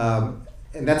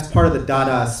 And that's part of the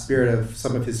Dada spirit of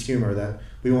some of his humor that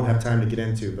we won't have time to get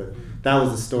into, but that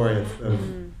was the story of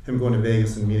him going to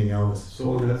Vegas and meeting Elvis.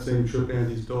 So on that same trip,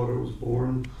 Andy's daughter was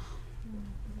born.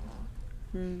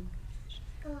 Mm.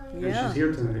 And she's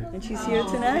here tonight. And she's here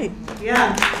tonight.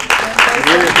 Yeah.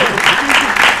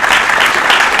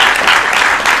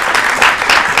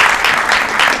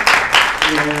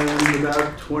 And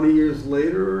about 20 years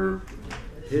later,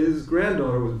 his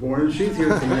granddaughter was born, and she's here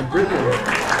tonight, Brittany.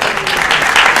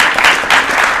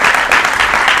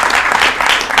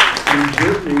 And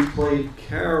Brittany played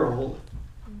Carol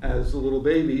as a little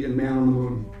baby in Man on the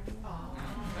Moon.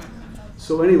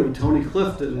 So anyway, Tony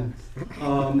Clifton.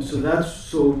 So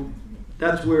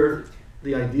that's where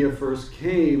the idea first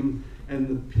came,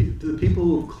 and the people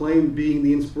who have claimed being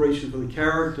the inspiration for the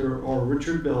character are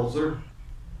Richard Belzer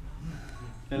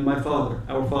and my father,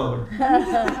 our father.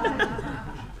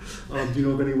 Do you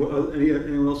know of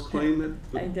anyone else claim that?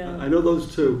 I don't. I know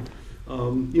those two.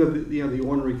 The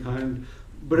ornery kind.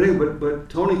 But anyway, but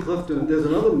Tony Clifton, there's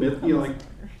another myth,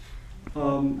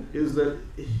 is that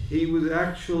he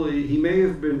may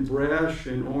have been brash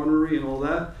and ornery and all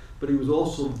that, but he was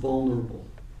also vulnerable.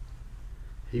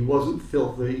 He wasn't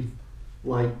filthy,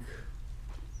 like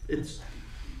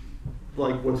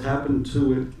what's happened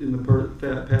to it in the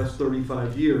past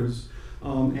 35 years.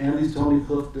 Andy's Tony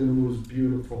Clifton was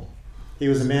beautiful. He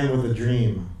was a man with a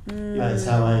dream. That's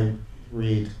how I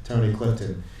read Tony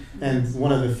Clifton. And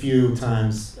one of the few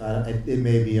times, it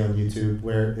may be on YouTube,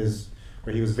 where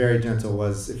he was very gentle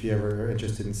was, if you ever are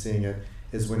interested in seeing it,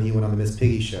 is when he went on the Miss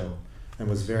Piggy show and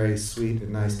was very sweet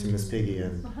and nice to Miss Piggy.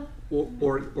 And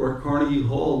or at Carnegie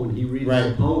Hall when he reads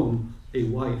the poem, A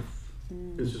Wife.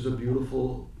 This is a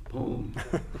beautiful poem.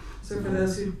 So for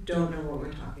those who don't know what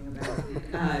we're talking about,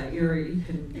 you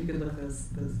can look those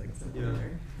things up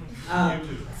later.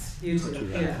 YouTube.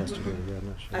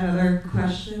 Yeah. Another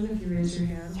question, if you raise your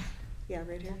hand. Yeah,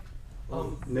 right here.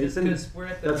 Nathan? We're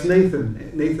at the That's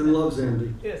Nathan. Nathan loves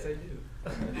Andy. Yes, I do.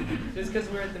 Just because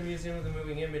we're at the Museum of the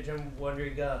Moving Image, I'm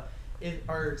wondering,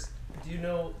 do you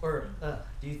know, or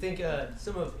do you think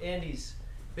some of Andy's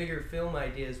bigger film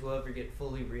ideas will ever get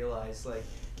fully realized? Like,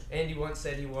 Andy once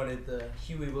said he wanted the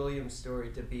Huey Williams story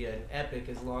to be an epic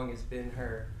as long as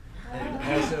Ben-Hur. And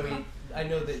also, I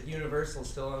know that Universal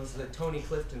still owns the Tony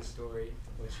Clifton story,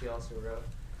 which he also wrote.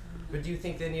 But do you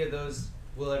think any of those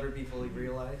will ever be fully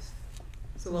realized?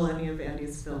 So will any of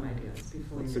Andy's film ideas be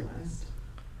fully realized?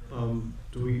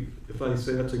 If I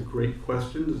say that's a great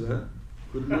question, is that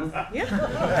good enough?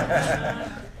 Yeah.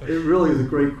 It really is a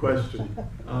great question.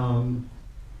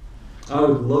 I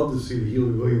would love to see the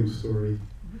Huey Williams story,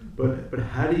 but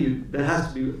how do you? That has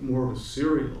to be more of a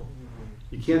serial.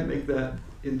 You can't make that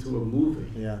into a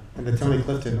movie. Yeah, and the Tony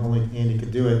Clifton, only Andy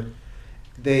could do it.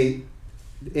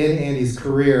 In Andy's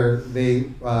career,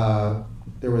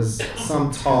 there was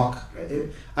some talk.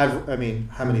 How many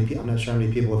people? I'm not sure how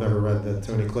many people have ever read the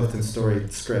Tony Clifton story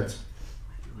script.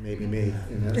 Maybe me.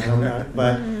 I don't know,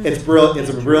 but it's brilliant. It's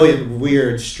a brilliant,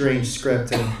 weird, strange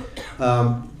script, and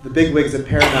the bigwigs at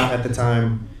Paramount at the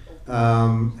time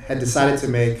had decided to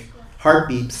make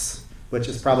Heartbeeps, which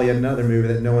is probably another movie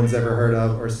that no one's ever heard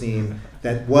of or seen,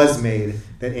 that was made,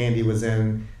 that Andy was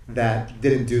in, that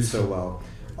didn't do so well.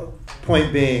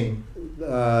 Point being,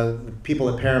 the people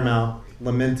at Paramount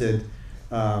lamented,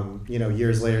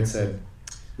 years later and said,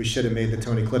 we should have made the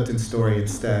Tony Clifton story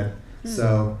instead.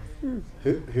 So,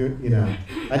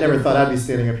 I never thought I'd be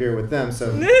standing up here with them,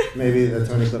 so maybe the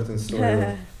Tony Clifton story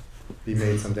will be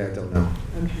made someday, I don't know.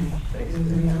 Okay,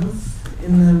 anybody else?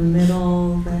 In the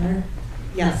middle there?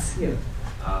 Yes, you.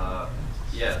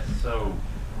 So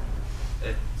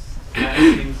it kind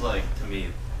of seems like to me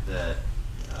that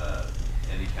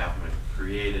Andy Kaufman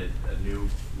created a new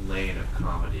lane of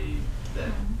comedy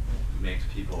that makes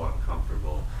people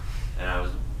uncomfortable,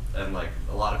 and like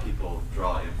a lot of people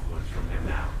draw influence from him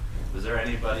now. Was there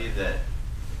anybody that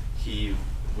he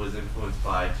was influenced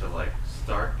by to like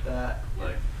start that,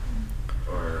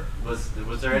 or was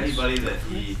there anybody that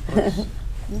he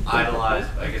idolized?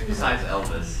 I guess besides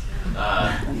Elvis.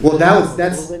 Well,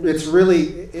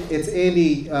 it's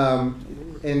Andy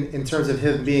in terms of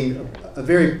him being a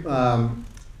very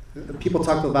people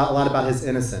talk a lot about his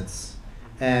innocence,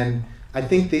 and I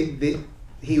think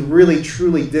he really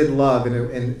truly did love,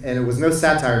 and it was no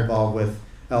satire involved with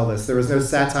Elvis. There was no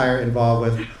satire involved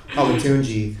with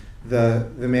Olatunji, the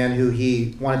man who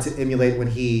he wanted to emulate when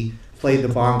he played the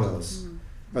bongos,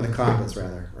 or the congas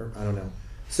rather, or I don't know.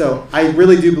 So I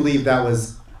really do believe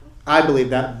I believe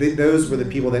that those were the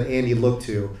people that Andy looked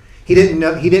to. He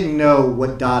didn't know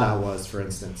what Dada was, for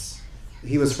instance.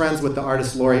 He was friends with the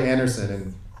artist Laurie Anderson,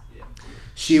 and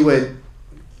she would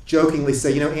jokingly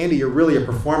say, Andy, you're really a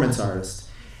performance artist.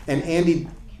 And Andy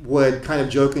would kind of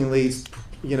jokingly,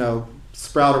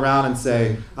 sprout around and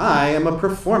say, I am a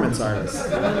performance artist.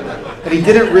 And he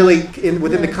didn't really,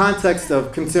 within the context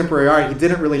of contemporary art, he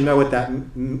didn't really know what that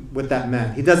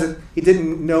meant. He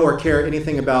didn't know or care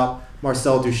anything about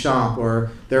Marcel Duchamp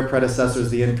or their predecessors,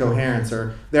 the Incoherents,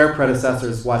 or their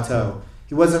predecessors, Watteau.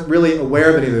 He wasn't really aware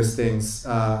of any of those things.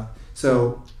 Or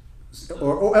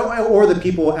the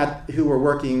people who were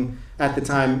working at the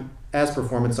time as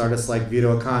performance artists like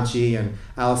Vito Acconci and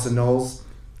Alison Knowles.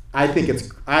 I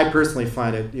personally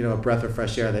find it, a breath of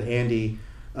fresh air that Andy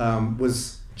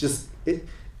was just,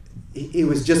 he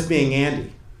was just being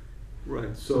Andy.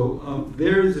 Right. So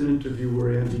there is an interview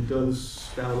where Andy does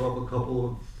spout off a couple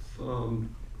of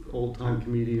old-time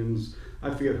comedians. I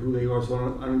forget who they are, so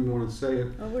I don't even want to say it.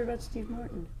 Oh, what about Steve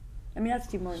Martin? I mean, not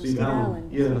Steve Martin, Steve Allen.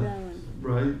 Yeah, Steve Allen.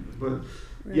 Right. But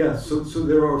Right. yeah, so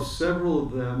there are several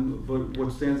of them, but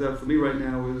what stands out for me right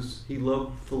now is he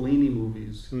loved Fellini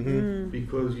movies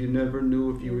because you never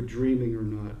knew if you were dreaming or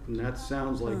not, and that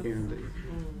sounds like Andy.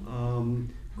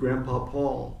 Grandpa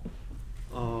Paul.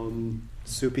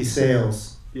 Soupy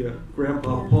Sales. Yeah,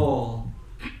 Grandpa Paul.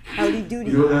 Howdy Doody.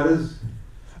 You know what that is?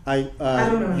 I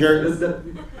don't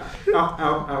know.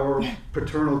 Our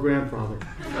paternal grandfather.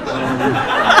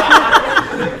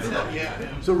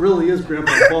 So it really is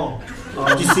Grandpa Paul.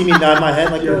 Did you see me nod my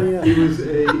head like, oh yeah? He was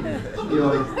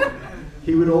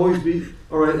he would always be,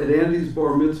 all right, at Andy's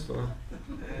bar mitzvah,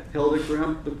 held at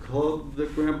the club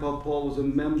that Grandpa Paul was a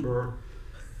member,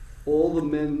 all the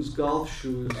men's golf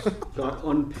shoes got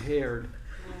unpaired.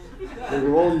 They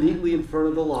were all neatly in front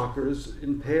of the lockers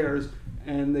in pairs,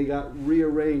 and they got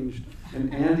rearranged,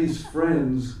 and Andy's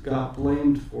friends got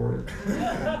blamed for it.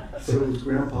 So it was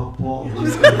Grandpa Paul.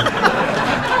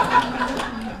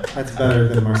 That's better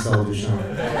than Marcel Duchamp.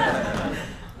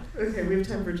 Okay, we have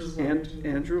time for just one.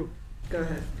 Andrew? Go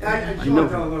ahead. I just want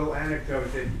to tell a little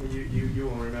anecdote that you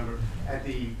won't remember. At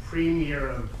the premiere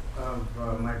of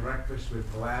My Breakfast with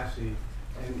Galassi,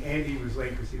 and Andy was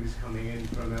late because he was coming in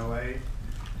from LA.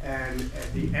 And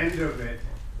at the end of it,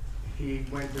 he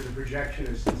went to the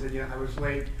projectionist and said, I was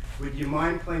late. Would you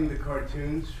mind playing the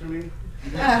cartoons for me?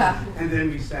 And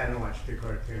then we sat and watched the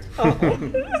cartoons.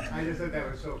 I just thought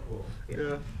that was so cool.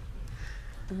 Yeah.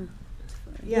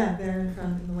 Yeah, there in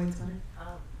front in the white sweater.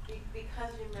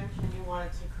 Because you mentioned you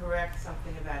wanted to correct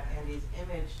something about Andy's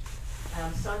image,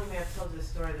 Sonia may have told you the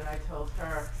story that I told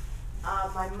her.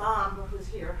 My mom, who's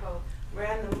here, who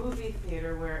ran the movie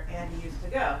theater where Andy used to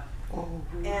go.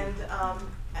 And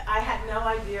I had no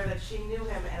idea that she knew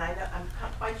him, and I'm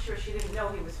quite sure she didn't know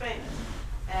he was famous.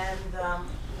 And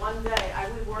one day, I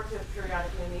would work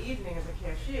periodically in the evening as a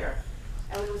cashier,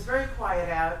 and it was very quiet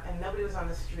out, and nobody was on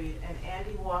the street, and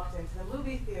Andy walked into the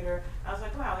movie theater. I was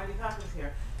like, wow, Andy Kaufman's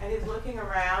here. And he was looking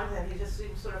around, and he just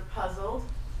seemed sort of puzzled.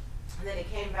 And then he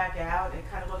came back out, and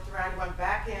kind of looked around, he went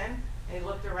back in, and he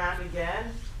looked around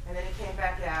again, and then he came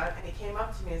back out, and he came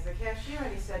up to me as the cashier,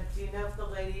 and he said, do you know if the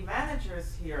lady manager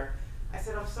is here? I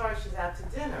said, I'm sorry, she's out to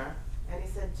dinner. And he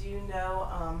said, do you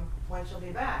know when she'll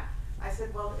be back? I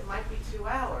said, well, it might be 2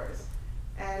 hours.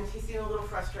 And he seemed a little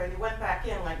frustrated. He went back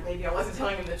in, like maybe I wasn't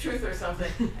telling him the truth or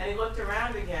something. And he looked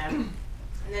around again,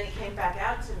 and then he came back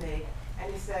out to me,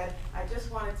 and he said, I just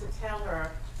wanted to tell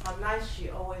her how nice she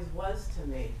always was to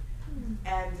me.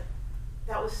 And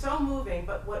that was so moving,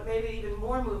 but what made it even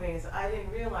more moving is I didn't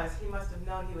realize he must have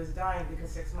known he was dying because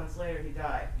 6 months later he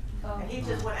died. Oh. And he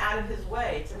just went out of his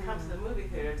way to come to the movie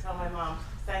theater to tell my mom,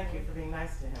 thank you for being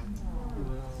nice to him.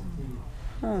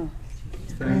 Oh.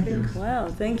 Thank you. Wow,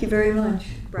 thank you very much.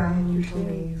 Brian, you told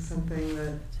me something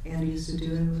that Andy used to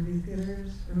do in movie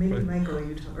theaters, or maybe Right. Michael,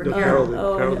 you told, or No, Carol.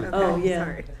 Carol did. Oh, Okay, yeah.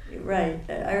 sorry. Right.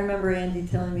 I remember Andy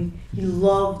telling me he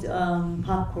loved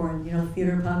popcorn,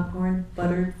 theater popcorn,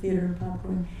 buttered theater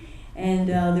popcorn. And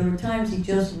there were times he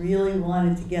just really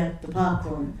wanted to get the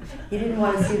popcorn. He didn't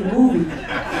want to see the movie.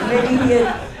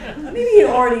 Maybe he had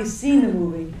already seen the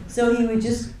movie. So he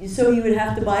would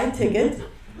have to buy a ticket.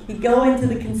 He'd go into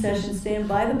the concession stand,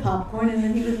 buy the popcorn, and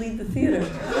then he would leave the theater. I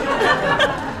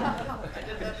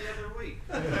did that the other week.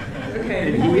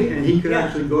 Okay. And he could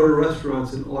actually go to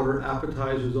restaurants and order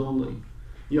appetizers only.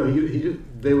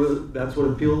 That's what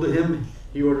appealed to him.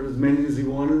 He ordered as many as he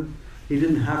wanted. He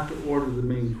didn't have to order the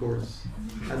main course.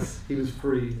 He was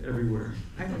free everywhere.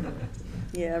 I don't know that.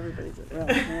 Yeah, everybody's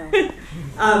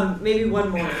well. Maybe one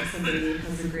more if somebody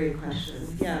has a great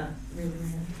question. Yeah, raise your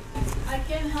hand. I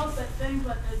can't help but think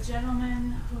that the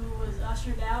gentleman who was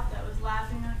ushered out that was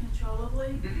laughing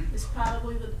uncontrollably is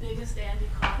probably the biggest Andy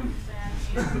Kaufman fan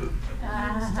here.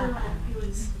 And he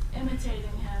was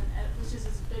imitating him, which is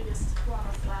his biggest form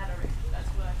of flattery. That's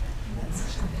what I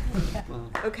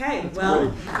think. Okay,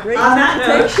 well, Great on that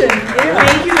note,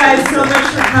 thank you guys so much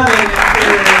for coming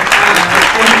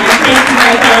and thank you,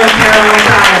 Michael and Carol and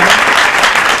Brian.